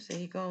 but I'm just saying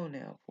he gone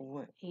now for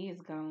what? He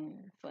is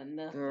gone for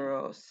nothing.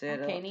 Girl, set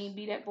up. I can't even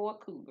be that boy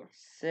cougar.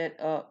 Set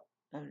up.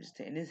 I'm just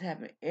saying this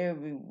happens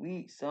every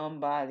week.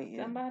 Somebody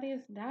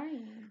is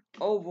dying.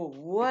 Over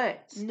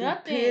what?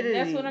 Nothing. Stupidity.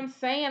 That's what I'm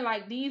saying.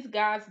 Like these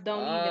guys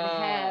don't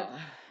even have.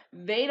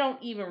 They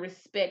don't even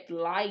respect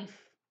life.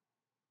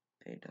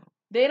 They don't.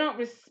 They don't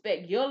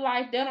respect your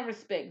life. They don't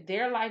respect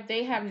their life.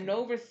 They have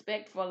no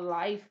respect for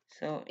life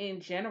in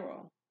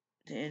general.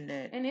 And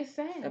it's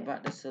sad.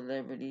 About the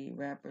celebrity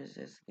rappers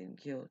that's getting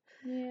killed.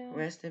 Yeah.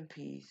 Rest in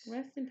peace.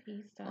 Rest in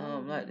peace.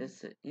 Like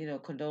this,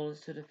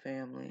 condolence to the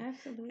family.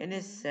 Absolutely. And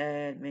it's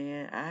sad,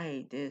 man. I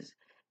hate this.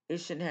 It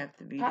shouldn't have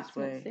to be Pop this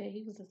way. Said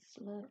he was a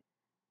slut.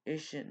 It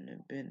shouldn't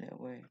have been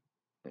that way.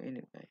 But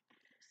anyway.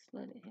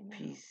 Slutted him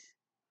peace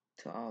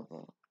to all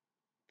the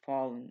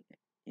fallen,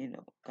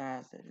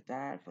 guys that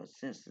died for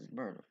senseless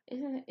murder.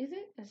 Is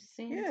it a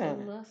sin to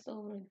lust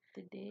over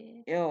the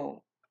dead?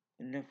 Yo,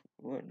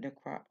 well,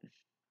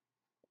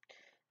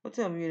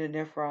 tell me you're the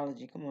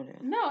nephrology. Come on now.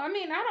 No, I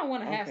mean I don't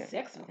want to have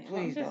sex with him.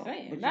 Please I'm just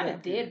saying, not a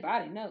dead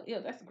body. No, ew,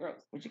 that's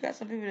gross. But you got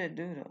some people that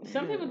do though.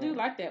 Some people do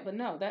like that, but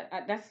no,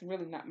 that's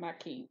really not my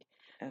kink.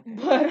 Okay.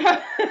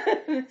 But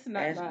it's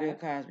not. Ask Bill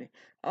Cosby.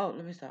 Oh,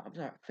 let me stop. I'm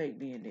sorry. Fake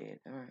being dead.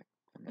 All right.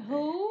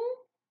 Who?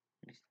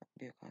 Let me stop.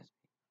 Bill Cosby.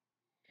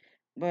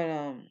 But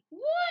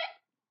what?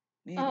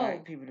 He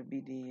like people to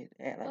be dead.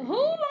 Act like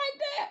who like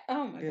that?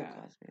 Oh my Bill God.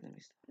 Bill Cosby. Let me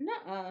stop.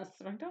 No,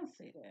 sir, don't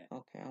say that.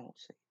 Okay, I won't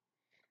say.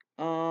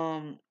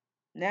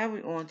 Now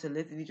we're on to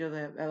lifting each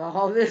other up.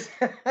 All this.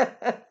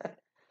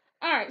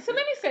 All right, so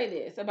let me say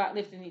this about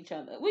lifting each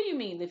other. What do you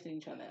mean lifting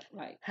each other?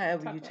 Like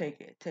however you take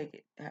it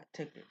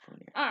from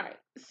there. All right,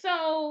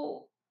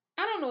 so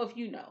I don't know if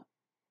you know,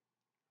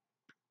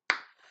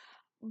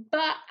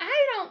 but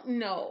I don't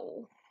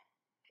know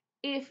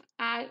if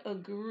I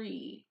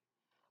agree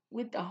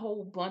with the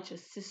whole bunch of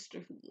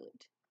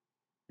sisterhood.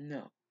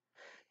 No,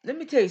 let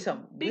me tell you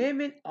something.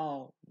 Women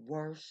are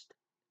worse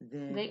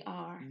than they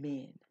are.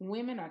 Men.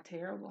 Women are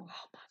terrible.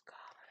 Oh my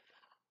God.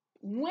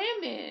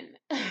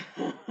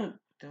 Women.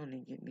 Don't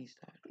even get me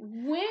started.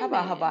 Women. How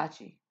about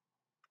hibachi?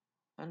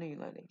 I know you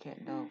like that cat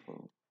and dog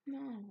food. No,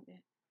 I don't know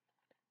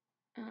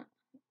that.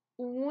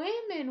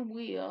 Women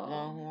will.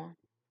 Longhorn.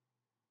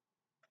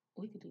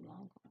 We could do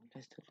Longhorn.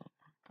 Let's do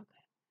Longhorn.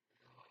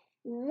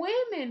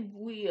 women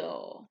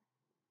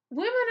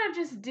are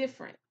just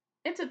different.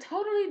 It's a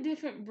totally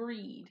different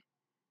breed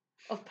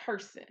of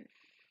person,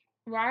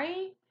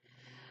 right?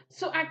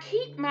 So I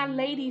keep my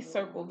lady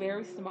circle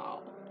very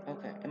small.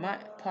 Okay. Am I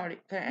part of?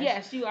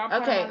 Yes, you are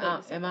part okay, of my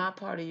lady circle. Am I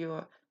part of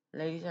your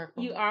lady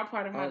circle? You are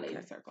part of my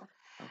lady circle.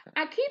 Okay.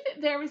 I keep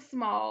it very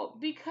small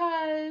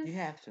because you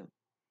have to.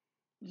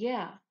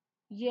 Yeah.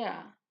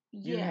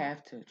 You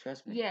have to,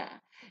 trust me. Yeah.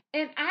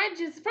 And I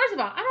just, first of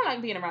all, I don't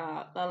like being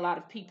around a lot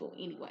of people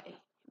anyway,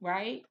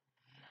 right?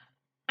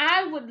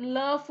 I would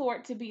love for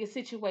it to be a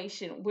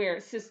situation where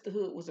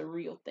sisterhood was a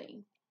real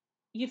thing.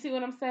 You see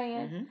what I'm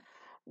saying? Mm-hmm.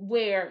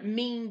 Where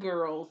mean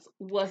girls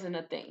wasn't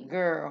a thing.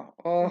 Girl.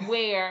 Oh.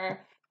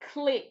 Where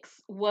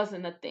cliques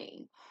wasn't a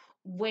thing.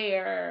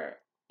 Where,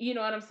 you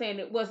know what I'm saying,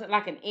 it wasn't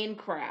like an in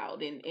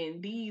crowd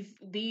and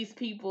these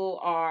people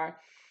are,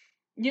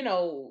 you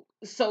know,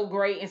 so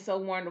great and so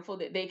wonderful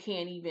that they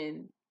can't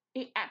even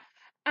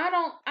I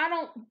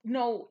don't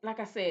know, like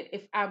I said,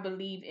 if I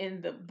believe in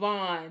the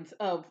bonds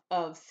of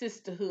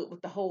sisterhood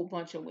with a whole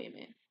bunch of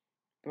women.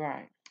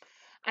 Right.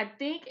 I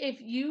think if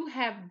you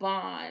have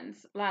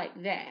bonds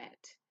like that,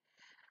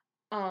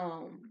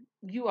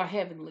 you are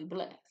heavenly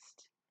blessed.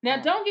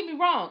 Now, don't get me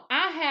wrong.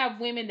 I have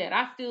women that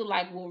I feel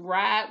like will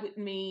ride with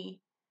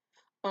me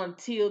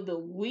until the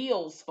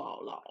wheels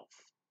fall off.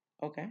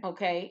 Okay.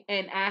 Okay.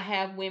 And I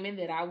have women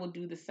that I will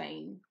do the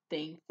same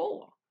thing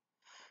for.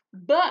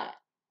 But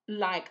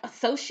like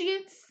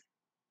associates,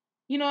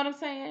 you know what I'm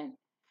saying?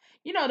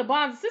 You know, the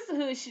bonds of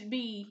sisterhood should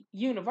be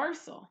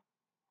universal,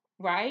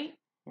 right?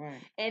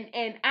 Right.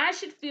 And I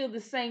should feel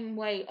the same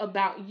way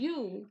about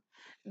you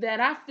that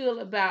I feel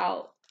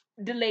about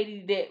the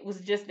lady that was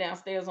just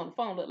downstairs on the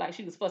phone, looked like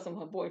she was fussing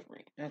with her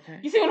boyfriend. Okay.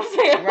 You see what I'm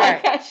saying?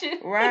 Right. Like I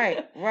should,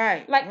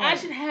 right. Like I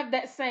should have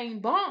that same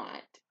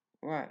bond.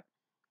 Right.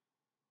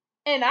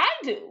 And I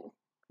do.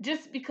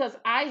 Just because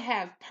I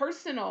have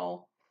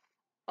personal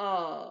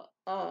what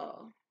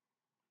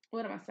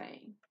am I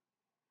saying?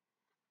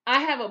 I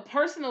have a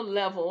personal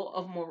level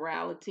of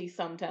morality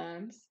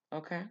sometimes.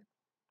 Okay.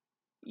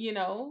 You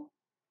know,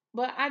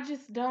 but I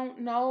just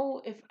don't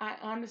know if I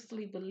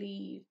honestly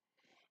believe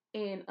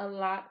in a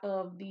lot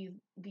of these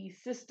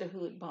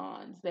sisterhood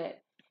bonds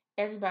that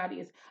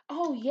everybody is.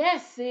 Oh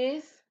yes,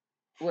 sis.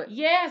 What?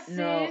 Yes, sis.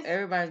 No,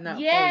 everybody's not.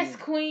 Yes,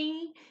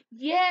 queen.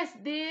 Yes,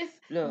 this.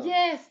 Look,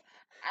 yes.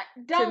 I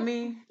don't. To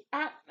me,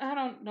 I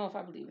don't know if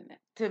I believe in that.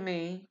 To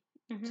me,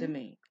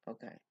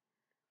 okay.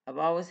 I've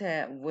always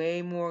had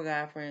way more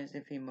guy friends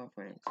than female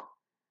friends.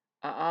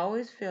 I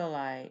always feel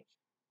like,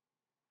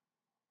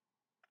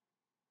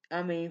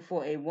 I mean,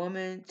 for a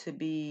woman to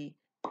be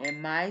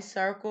in my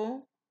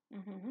circle,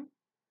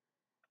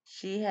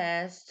 she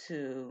has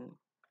to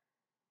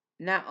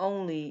not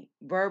only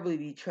verbally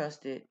be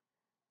trusted,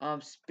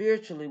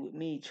 spiritually with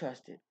me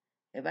trusted.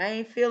 If I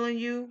ain't feeling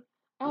you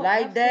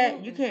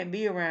that, you can't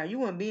be around. You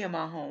wouldn't be in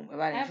my home if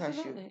I didn't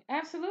trust you.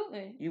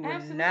 Absolutely. You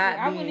would not be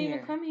I wouldn't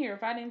even come here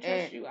if I didn't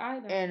trust you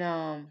either.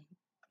 And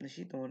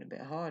she's throwing it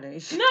back hard,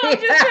 ain't she? No, I'm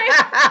just saying.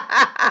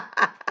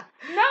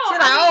 No, she's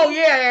like, oh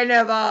yeah, and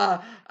if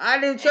I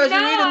didn't trust you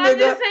either, nigga, I'm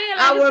just saying,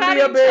 like, I would be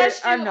a bit.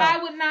 I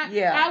would not.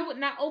 Yeah. I would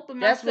not open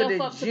myself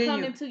up to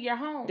come into your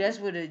home. That's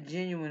where the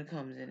genuine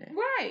comes in.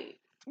 Right.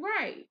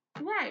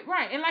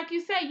 And like you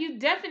say, you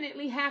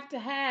definitely have to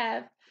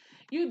have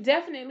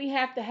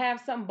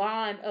some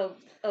bond of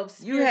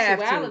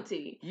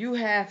spirituality. You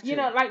have to. You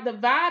know, like the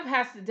vibe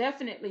has to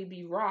definitely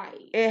be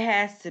right. It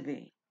has to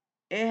be.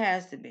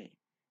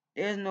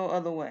 There's no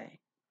other way.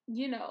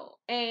 You know,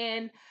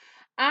 and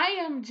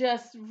I am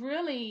just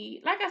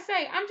really, like I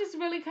say, I'm just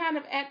really kind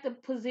of at the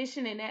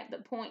position and at the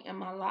point in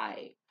my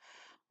life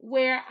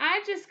where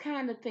I just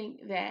kind of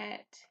think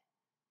that,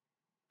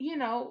 you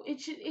know, it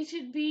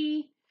should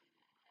be,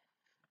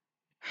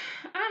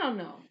 I don't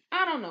know.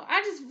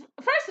 I just,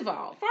 first of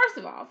all,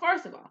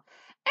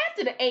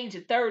 after the age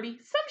of 30,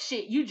 some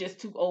shit you just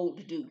too old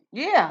to do.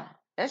 Yeah,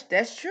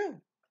 that's true.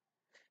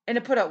 And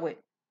to put up with.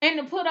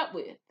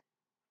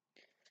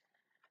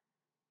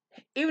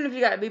 Even if you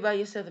got to be by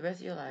yourself the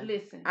rest of your life.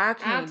 Listen, I'll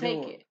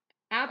take it.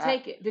 I'll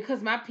take it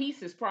because my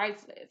peace is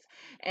priceless.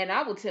 And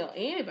I will tell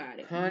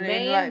anybody,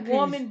 man,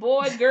 woman,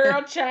 boy,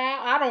 girl,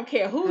 child, I don't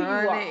care who you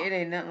are. It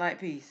ain't nothing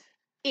like peace.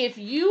 If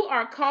you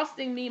are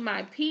costing me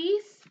my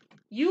peace,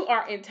 you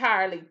are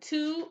entirely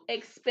too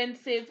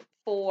expensive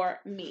for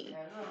me.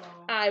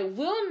 I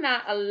will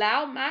not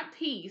allow my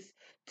peace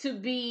to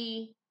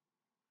be,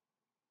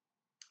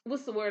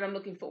 what's the word I'm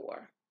looking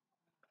for?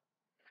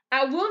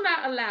 I will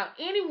not allow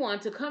anyone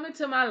to come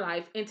into my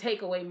life and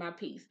take away my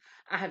peace.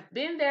 I have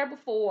been there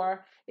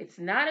before. It's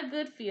not a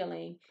good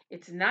feeling.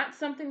 It's not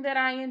something that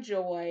I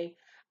enjoy.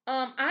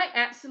 I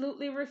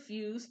absolutely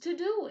refuse to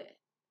do it.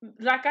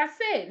 Like I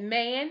said,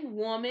 man,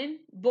 woman,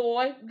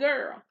 boy,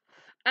 girl.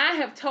 I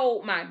have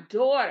told my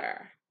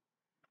daughter,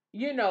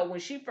 you know, when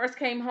she first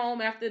came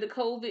home after the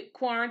COVID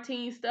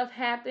quarantine stuff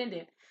happened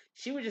and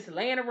she was just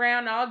laying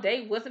around all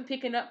day, wasn't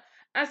picking up.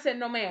 I said,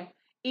 no, ma'am.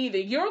 Either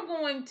you're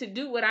going to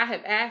do what I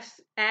have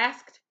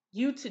asked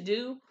you to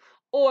do,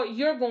 or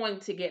you're going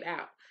to get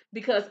out.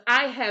 because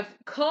I have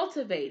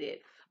cultivated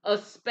a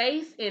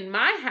space in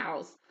my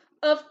house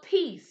of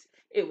peace.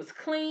 It was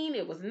clean,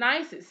 it was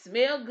nice, it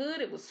smelled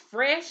good, it was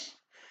fresh.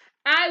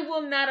 I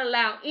will not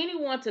allow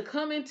anyone to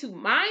come into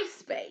my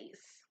space.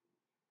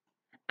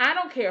 I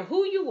don't care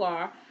who you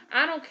are.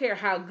 I don't care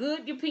how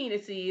good your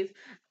penis is.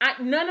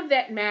 None of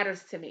that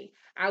matters to me.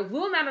 I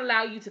will not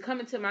allow you to come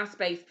into my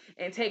space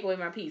and take away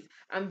my peace.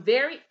 I'm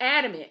very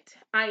adamant.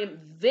 I am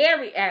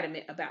very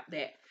adamant about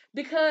that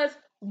because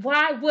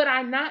why would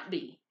I not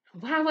be?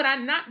 Why would I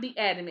not be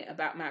adamant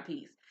about my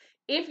peace?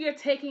 If you're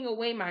taking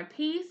away my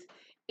peace,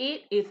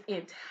 it is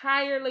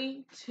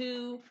entirely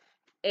too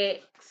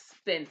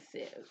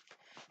expensive.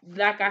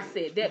 Like I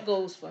said, that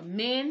goes for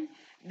men,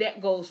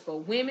 that goes for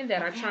women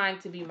that are trying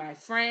to be my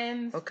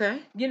friends. Okay.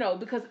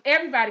 Because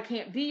everybody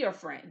can't be your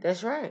friend.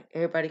 That's right.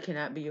 Everybody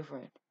cannot be your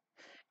friend.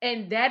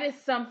 And that is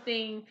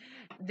something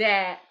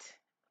that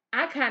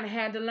I kind of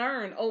had to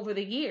learn over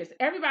the years.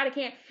 Everybody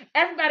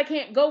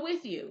can't go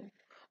with you.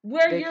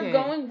 Where you're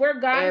going, where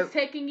God is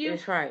taking you,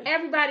 that's right.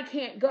 Everybody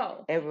can't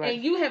go. Everybody.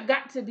 And you have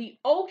got to be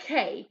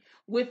okay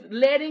with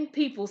letting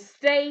people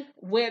stay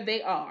where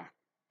they are.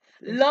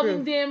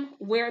 Loving them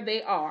where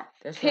they are.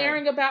 That's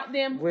caring right. about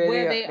them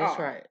where they are. That's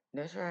right.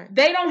 That's right.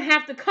 They don't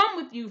have to come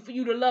with you for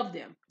you to love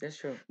them. That's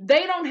true.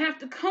 They don't have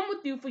to come with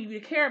you for you to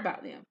care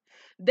about them.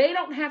 They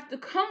don't have to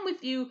come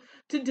with you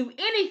to do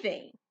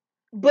anything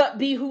but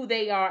be who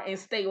they are and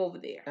stay over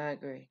there. I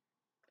agree.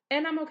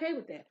 And I'm okay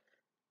with that.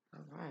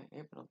 All right.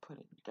 Able to put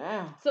it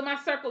down. So my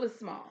circle is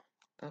small.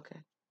 Okay.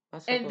 My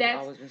circle has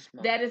always been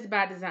small. That is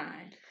by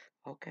design.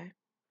 Okay.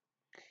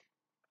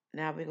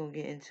 Now we're going to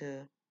get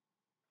into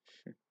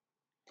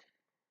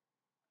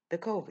the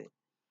COVID.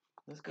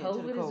 Let's get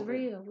into the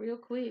COVID. Is real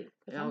quick.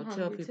 And I'll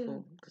tell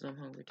people, because I'm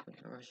hungry too.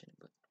 I'm rushing.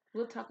 But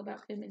we'll talk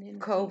about femininity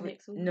COVID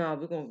next week. No,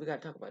 we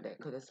got to talk about that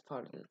because that's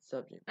part of the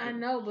subject. I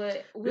know,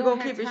 but we're going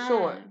to keep it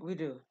short. We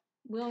do.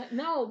 Well,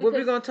 no. What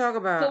we're going to talk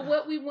about? For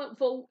what we want,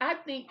 I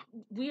think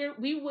we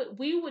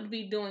would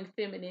be doing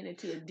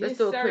femininity a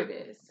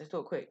disservice. Let's do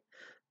it quick.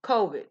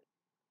 COVID.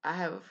 I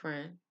have a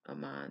friend of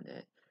mine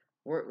that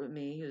worked with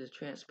me. He was a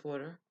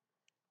transporter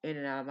in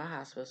and out of my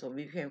hospital. So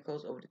we became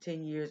close over the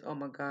 10 years. Oh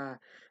my God.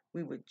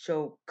 We would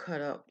joke,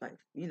 cut up, like,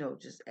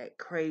 just act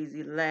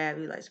crazy, laugh.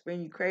 He like,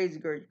 Spring, you crazy,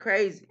 girl, you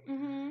crazy.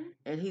 Mm-hmm.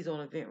 And he's on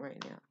a vent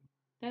right now.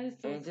 That is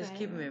so and sad. Just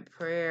keep him in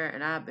prayer.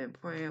 And I've been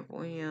praying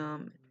for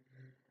him.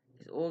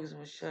 His organs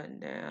were shutting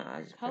down.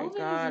 I just pray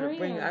God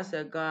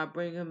to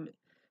bring him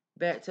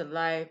back to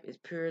life as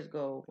pure as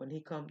gold when he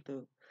come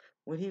through.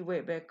 When he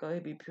wake back up,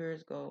 he'll be pure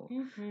as gold.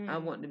 Mm-hmm. I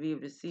want to be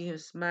able to see him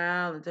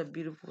smile, and that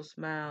beautiful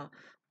smile.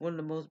 One of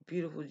the most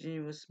beautiful,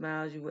 genuine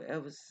smiles you will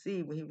ever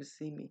see when he would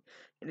see me.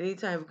 And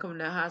anytime he would come in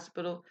that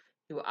hospital,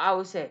 he would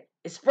always say,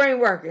 "It's Spring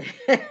working."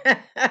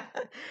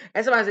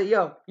 And somebody said,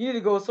 "Yo, you need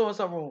to go so and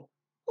so room."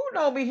 Who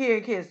know me here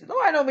in Kinston?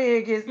 Nobody know me here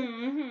in Kinston.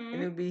 Mm-hmm.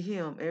 And it would be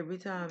him every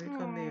time he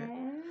come there.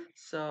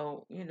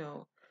 So,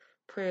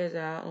 prayers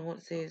out. I don't want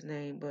to say his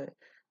name, but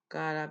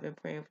God, I've been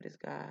praying for this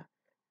guy.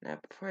 And I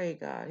pray,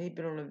 God, he's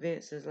been on a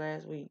vent since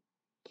last week.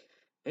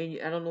 And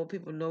I don't know if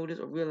people know this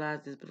or realize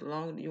this, but the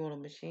longer you're on a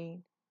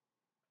machine,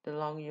 the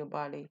longer your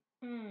body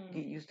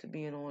get used to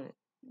being on it.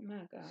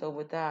 My God. So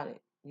without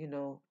it, you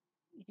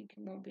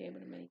won't be able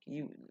to make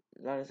it.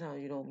 A lot of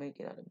times you don't make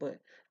it out of it. But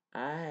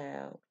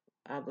I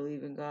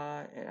believe in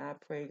God, and I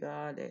pray,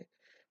 God, that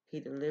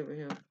he deliver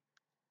him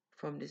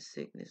from this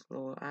sickness,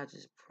 Lord. I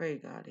just pray,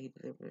 God, that he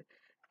deliver it.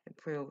 And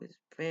pray over his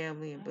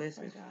family and bless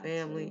his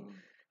family. Too.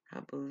 I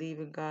believe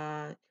in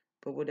God,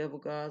 but whatever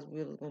God's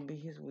will is going to be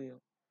his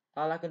will.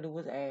 All I can do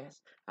is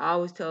ask. I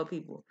always tell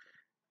people,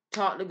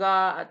 talk to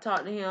God. I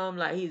talk to him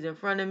like he's in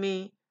front of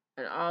me,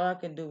 and all I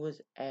can do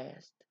is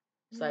ask.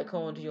 It's like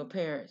calling to your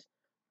parents.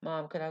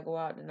 Mom, can I go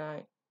out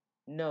tonight?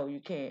 No, you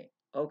can't.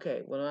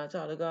 Okay, well, when I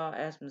talk to God,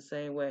 ask him the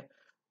same way.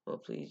 Well,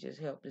 please just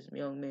help this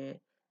young man.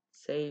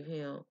 Save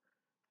him.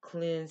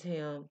 Cleanse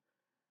him.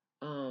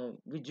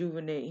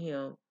 Rejuvenate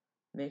him.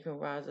 Make him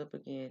rise up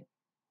again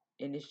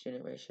in this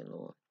generation,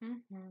 Lord.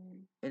 Mm-hmm.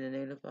 In the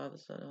name of the Father,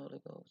 Son, and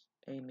Holy Ghost.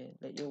 Amen.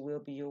 Let your will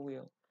be your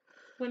will.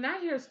 When I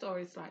hear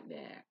stories like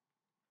that,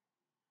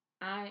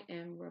 I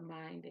am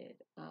reminded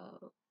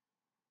of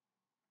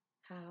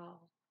how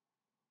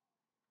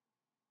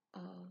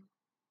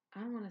I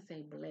don't want to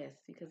say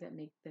blessed because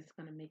that's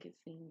gonna make it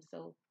seem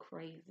so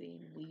crazy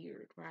and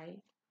weird, right?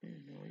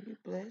 Mm-hmm. You're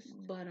blessed.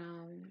 But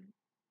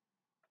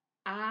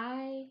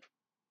I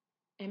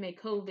am a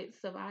COVID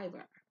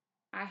survivor.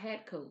 I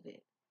had COVID.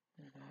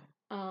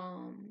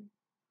 Mm-hmm.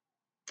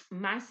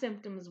 My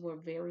symptoms were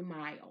very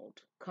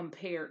mild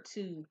compared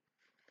to,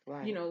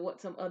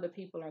 what some other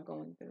people are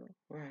going through.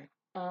 Right.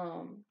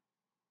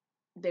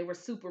 They were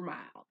super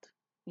mild.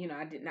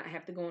 I did not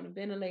have to go on a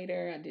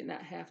ventilator. I did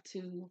not have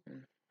to,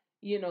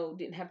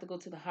 didn't have to go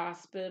to the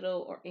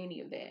hospital or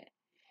any of that.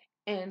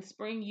 And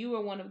Spring, you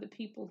were one of the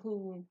people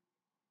who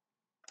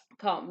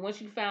called me.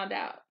 Once you found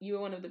out, you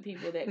were one of the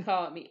people that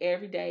called me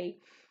every day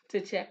to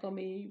check on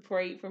me,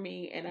 prayed for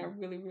me, and I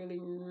really, really,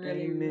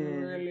 really,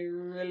 really,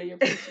 really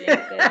appreciate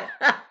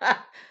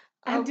that.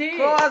 I did.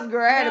 Of course,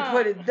 girl, I had to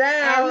put it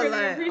down. I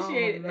really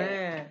appreciated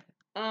man.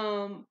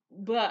 that.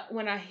 But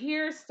when I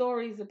hear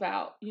stories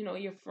about,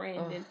 your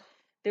friend, and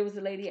there was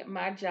a lady at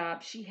my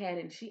job, she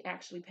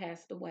actually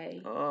passed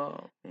away.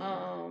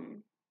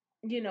 And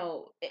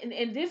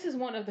this is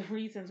one of the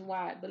reasons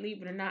why,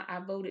 believe it or not, I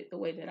voted the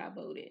way that I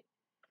voted.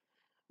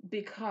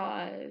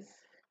 Because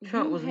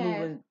Trump was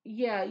moving.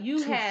 Yeah,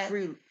 you have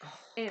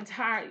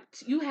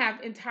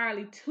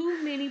entirely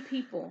too many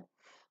people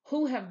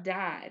who have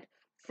died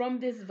from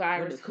this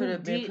virus who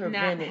did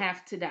not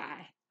have to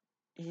die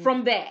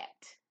from that.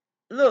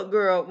 Look,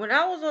 girl, when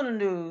I was on the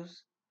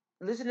news,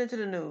 listening to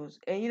the news,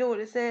 and you know what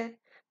it said?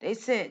 They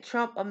sent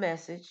Trump a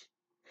message,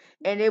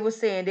 and they were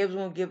saying they was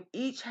going to give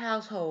each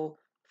household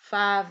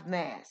 5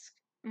 masks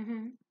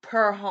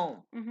per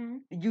home.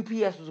 The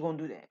UPS was going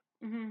to do that.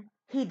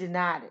 He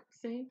denied it.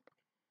 See?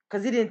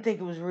 Because he didn't think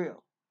it was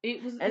real.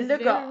 And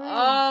look at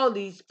all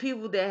these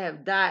people that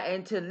have died.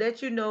 And to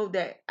let you know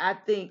that I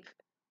think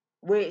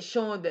where it's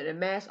showing that the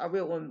masks are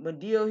real, when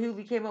D.L.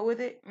 Hughley came up with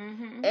it,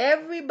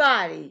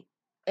 everybody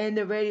in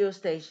the radio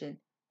station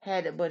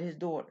had it but his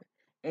daughter.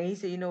 And he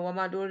said, you know why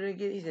my daughter didn't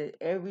get it? He said,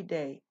 every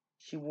day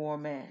she wore a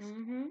mask.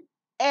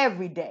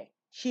 Every day.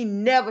 She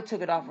never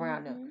took it off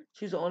around them.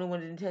 She was the only one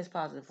that didn't test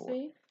positive for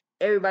it.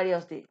 Everybody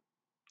else did.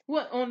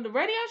 What, on the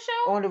radio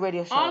show? On the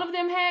radio show. All of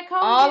them had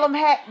COVID? All of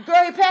them had.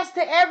 Girl, he passed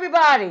to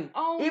everybody.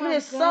 Oh, even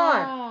his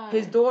son.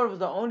 His daughter was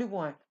the only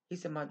one. He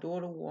said, my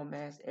daughter wore a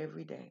mask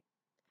every day.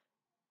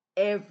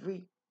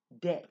 Every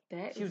day.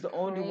 She was the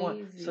only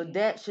one. So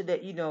that should,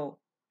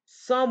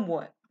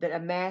 somewhat, that a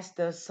mask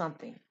does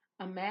something.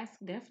 A mask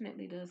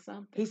definitely does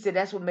something. He said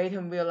that's what made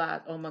him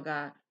realize, oh my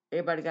God,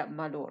 everybody got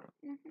my daughter.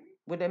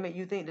 Would that make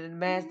you think that the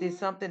mask did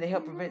something to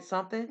help prevent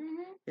something?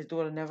 His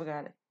daughter never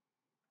got it.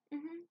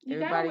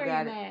 Everybody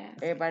got it.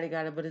 Mask. Everybody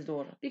got it but his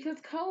daughter. Because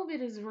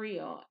COVID is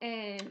real.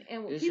 And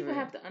people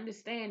have to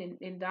understand,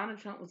 and Donald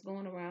Trump was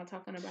going around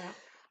talking about,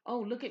 oh,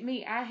 look at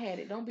me, I had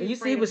it. Don't be afraid. You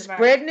see, he was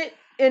spreading it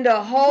in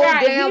the whole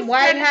damn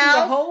White House.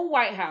 The whole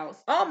White House.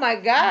 Oh my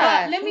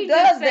God. But let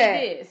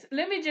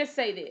me just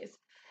say this.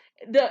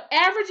 The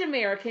average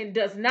American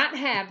does not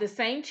have the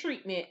same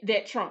treatment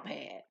that Trump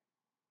had.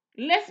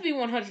 Let's be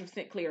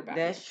 100% clear about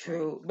that. That's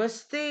true. But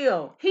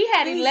still. He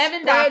had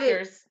 11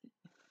 doctors.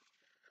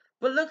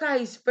 But look how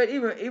he spread,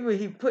 even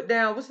he put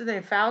down, what's his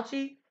name,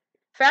 Fauci?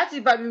 Fauci's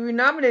about to be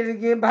renominated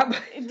again.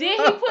 He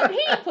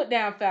put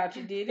down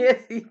Fauci, did he?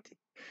 Yes, he did.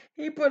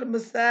 He put him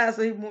aside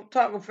so he won't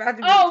talk with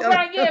Fauci. Oh,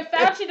 right, yeah.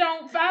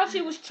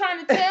 Fauci was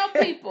trying to tell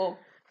people.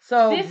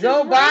 So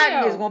Joe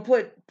Biden is going to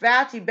put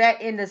Fauci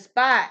back in the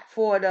spot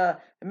for the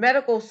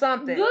medical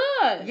something.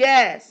 Good.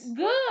 Yes.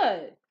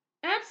 Good.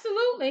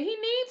 Absolutely. He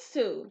needs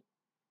to.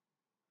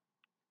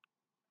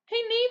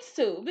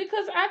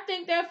 Because I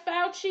think that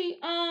Fauci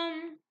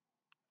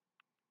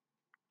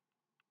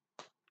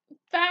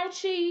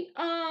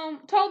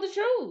told the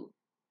truth.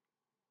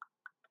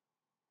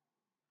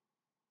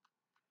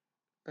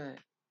 But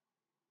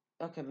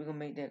okay, we're gonna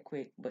make that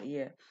quick. But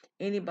yeah,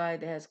 anybody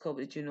that has COVID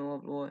that you know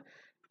of, Lord,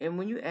 and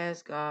when you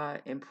ask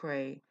God and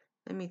pray,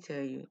 let me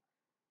tell you,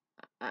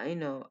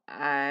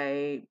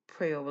 I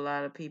pray over a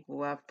lot of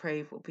people. I've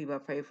prayed for people. I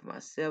pray for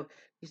myself.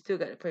 You still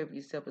got to pray for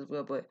yourself as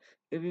well. But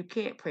if you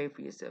can't pray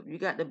for yourself, you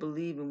got to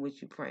believe in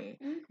what you're praying.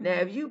 Now,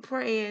 if you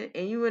praying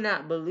and you are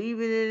not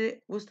believing in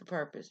it, what's the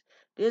purpose?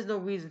 There's no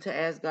reason to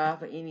ask God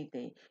for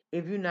anything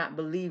if you're not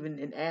believing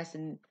and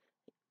asking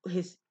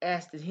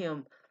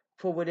Him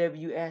for whatever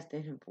you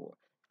asking Him for.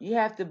 You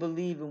have to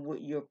believe in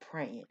what you're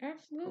praying.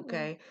 Absolutely.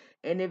 Okay?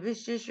 And if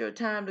it's just your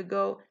time to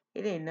go,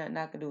 it ain't nothing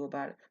I can do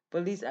about it. But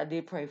at least I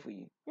did pray for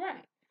you.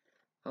 Right.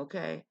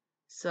 Okay.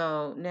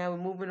 So now we're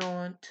moving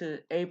on to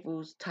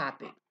April's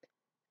topic.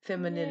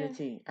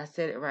 Femininity. Yeah. I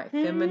said it right.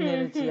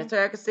 Femininity. I thought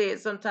I could say it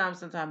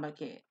sometimes I can't.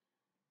 Okay.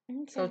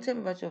 So tell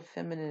me about your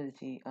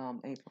femininity,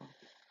 April.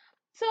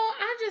 So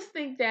I just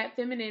think that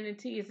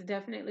femininity is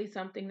definitely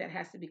something that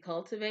has to be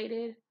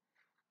cultivated.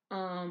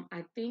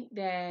 I think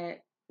that,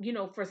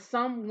 for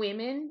some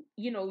women,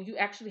 you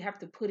actually have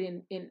to put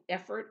in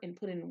effort and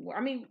put in work.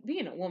 I mean,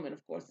 being a woman, of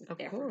course, is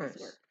effort. Work.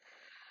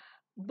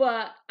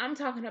 But I'm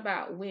talking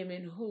about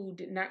women who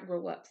did not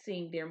grow up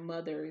seeing their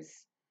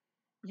mothers,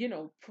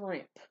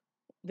 primp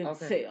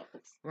themselves. Okay.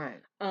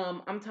 Right.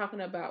 I'm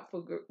talking about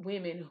for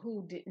women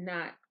who did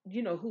not,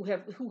 who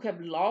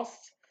have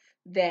lost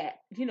that,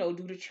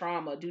 due to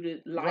trauma, due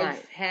to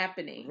life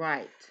happening.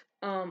 Right.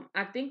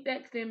 I think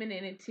that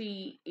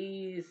femininity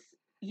is,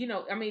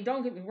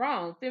 don't get me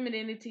wrong,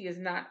 femininity is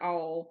not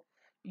all,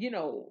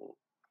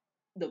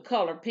 the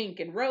color pink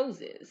and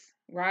roses,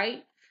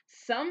 right?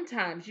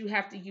 Sometimes you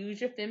have to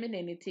use your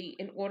femininity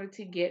in order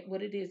to get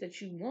what it is that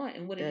you want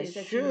and what it is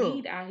that you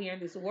need out here in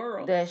this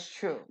world. That's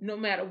true. No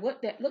matter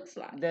what that looks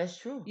like. That's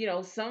true.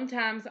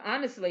 Sometimes,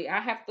 honestly,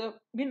 I have to,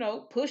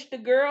 push the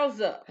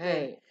girls up.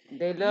 Hey,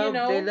 they love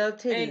titties. Men love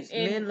titties.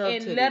 And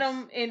let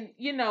them,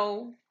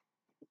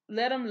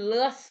 let them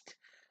lust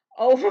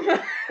over me.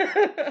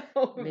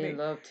 Men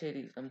love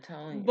titties. I'm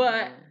telling you.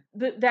 But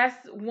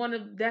that's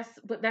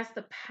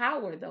the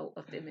power though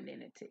of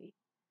femininity.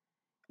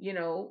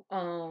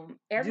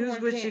 Everyone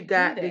do what can't you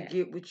got do to that.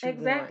 get what you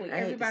Exactly.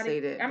 want. I hate to say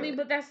that, I mean,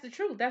 but that's the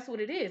truth. That's what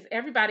it is.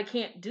 Everybody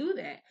can't do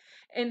that.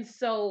 And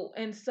so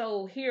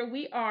here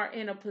we are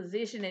in a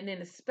position and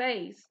in a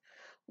space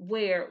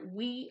where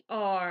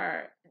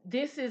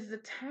this is the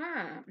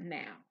time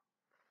now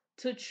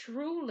to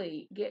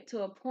truly get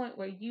to a point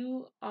where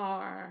you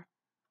are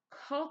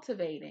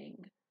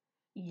cultivating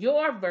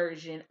your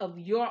version of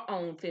your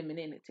own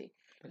femininity.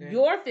 Okay.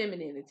 Your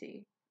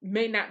femininity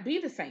may not be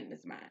the same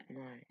as mine,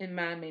 right, and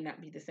mine may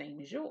not be the same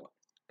as yours.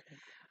 Okay.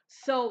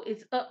 So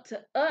it's up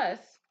to us,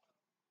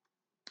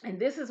 and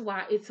this is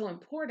why it's so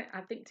important,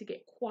 I think, to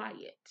get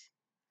quiet.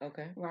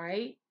 Okay.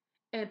 Right?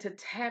 And to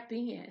tap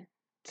in.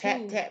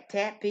 Tap in.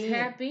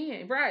 Tap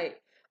in, right.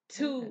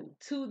 To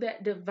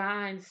that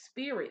divine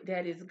spirit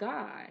that is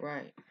God.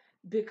 Right.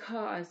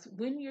 Because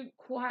when you're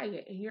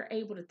quiet and you're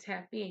able to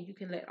tap in, you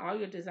can let all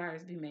your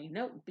desires be made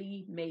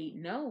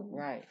known.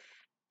 Right.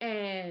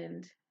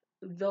 And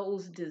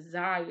those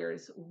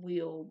desires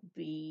you'll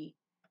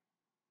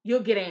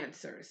get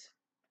answers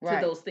to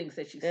those things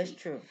that you see. That's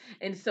true.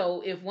 And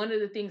so if one of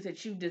the things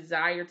that you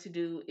desire to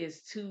do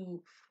is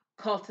to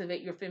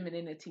cultivate your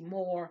femininity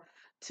more,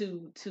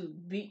 to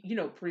be,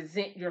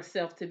 present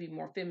yourself to be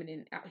more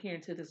feminine out here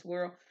into this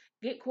world,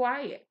 get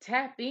quiet,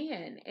 tap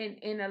in,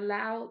 and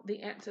allow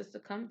the answers to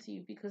come to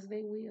you, because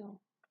they will.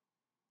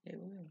 They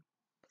will.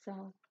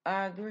 So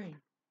I agree.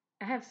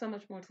 I have so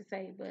much more to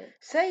say, but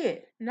say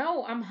it.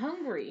 No, I'm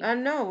hungry. I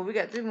know. We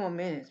got 3 more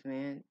minutes,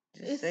 man.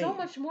 It's so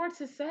much more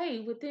to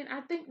say. But then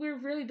I think we're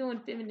really doing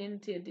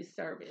femininity a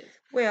disservice.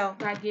 Well,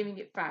 by giving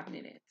it 5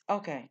 minutes.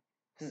 Okay.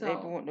 Because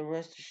April want the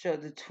rest to show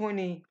the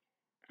 20th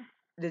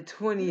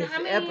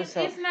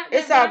episode.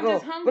 It's all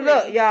good. But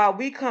look, y'all,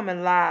 we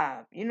coming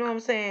live. You know what I'm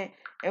saying?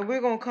 And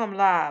we're gonna come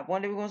live.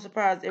 One day we're gonna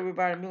surprise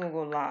everybody. We're gonna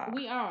go live.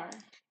 We are.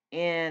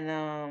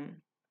 And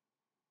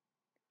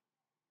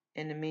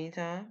in the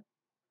meantime,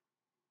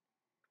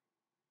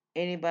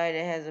 anybody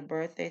that has a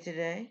birthday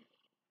today,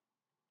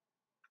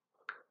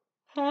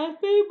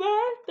 happy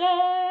birthday!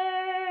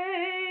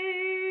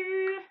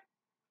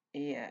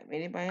 Yeah, if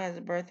anybody has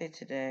a birthday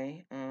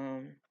today,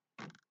 oh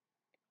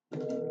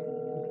God,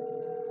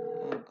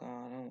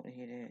 I don't want to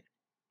hear that.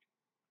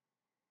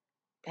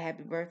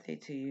 Happy birthday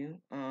to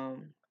you.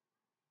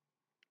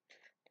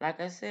 Like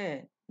I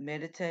said,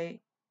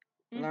 meditate,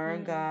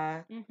 learn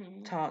God,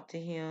 talk to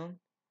Him,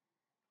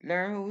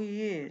 learn who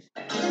He is.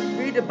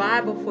 Read the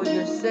Bible for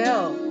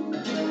yourself.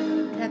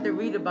 You have to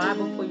read the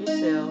Bible for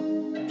yourself.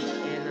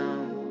 And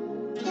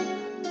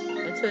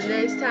until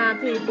next time,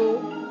 people.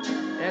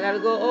 And I gotta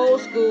go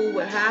old school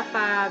with high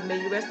five.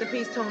 May you rest in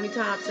peace, Tony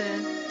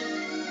Thompson.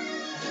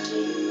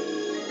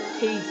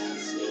 Peace.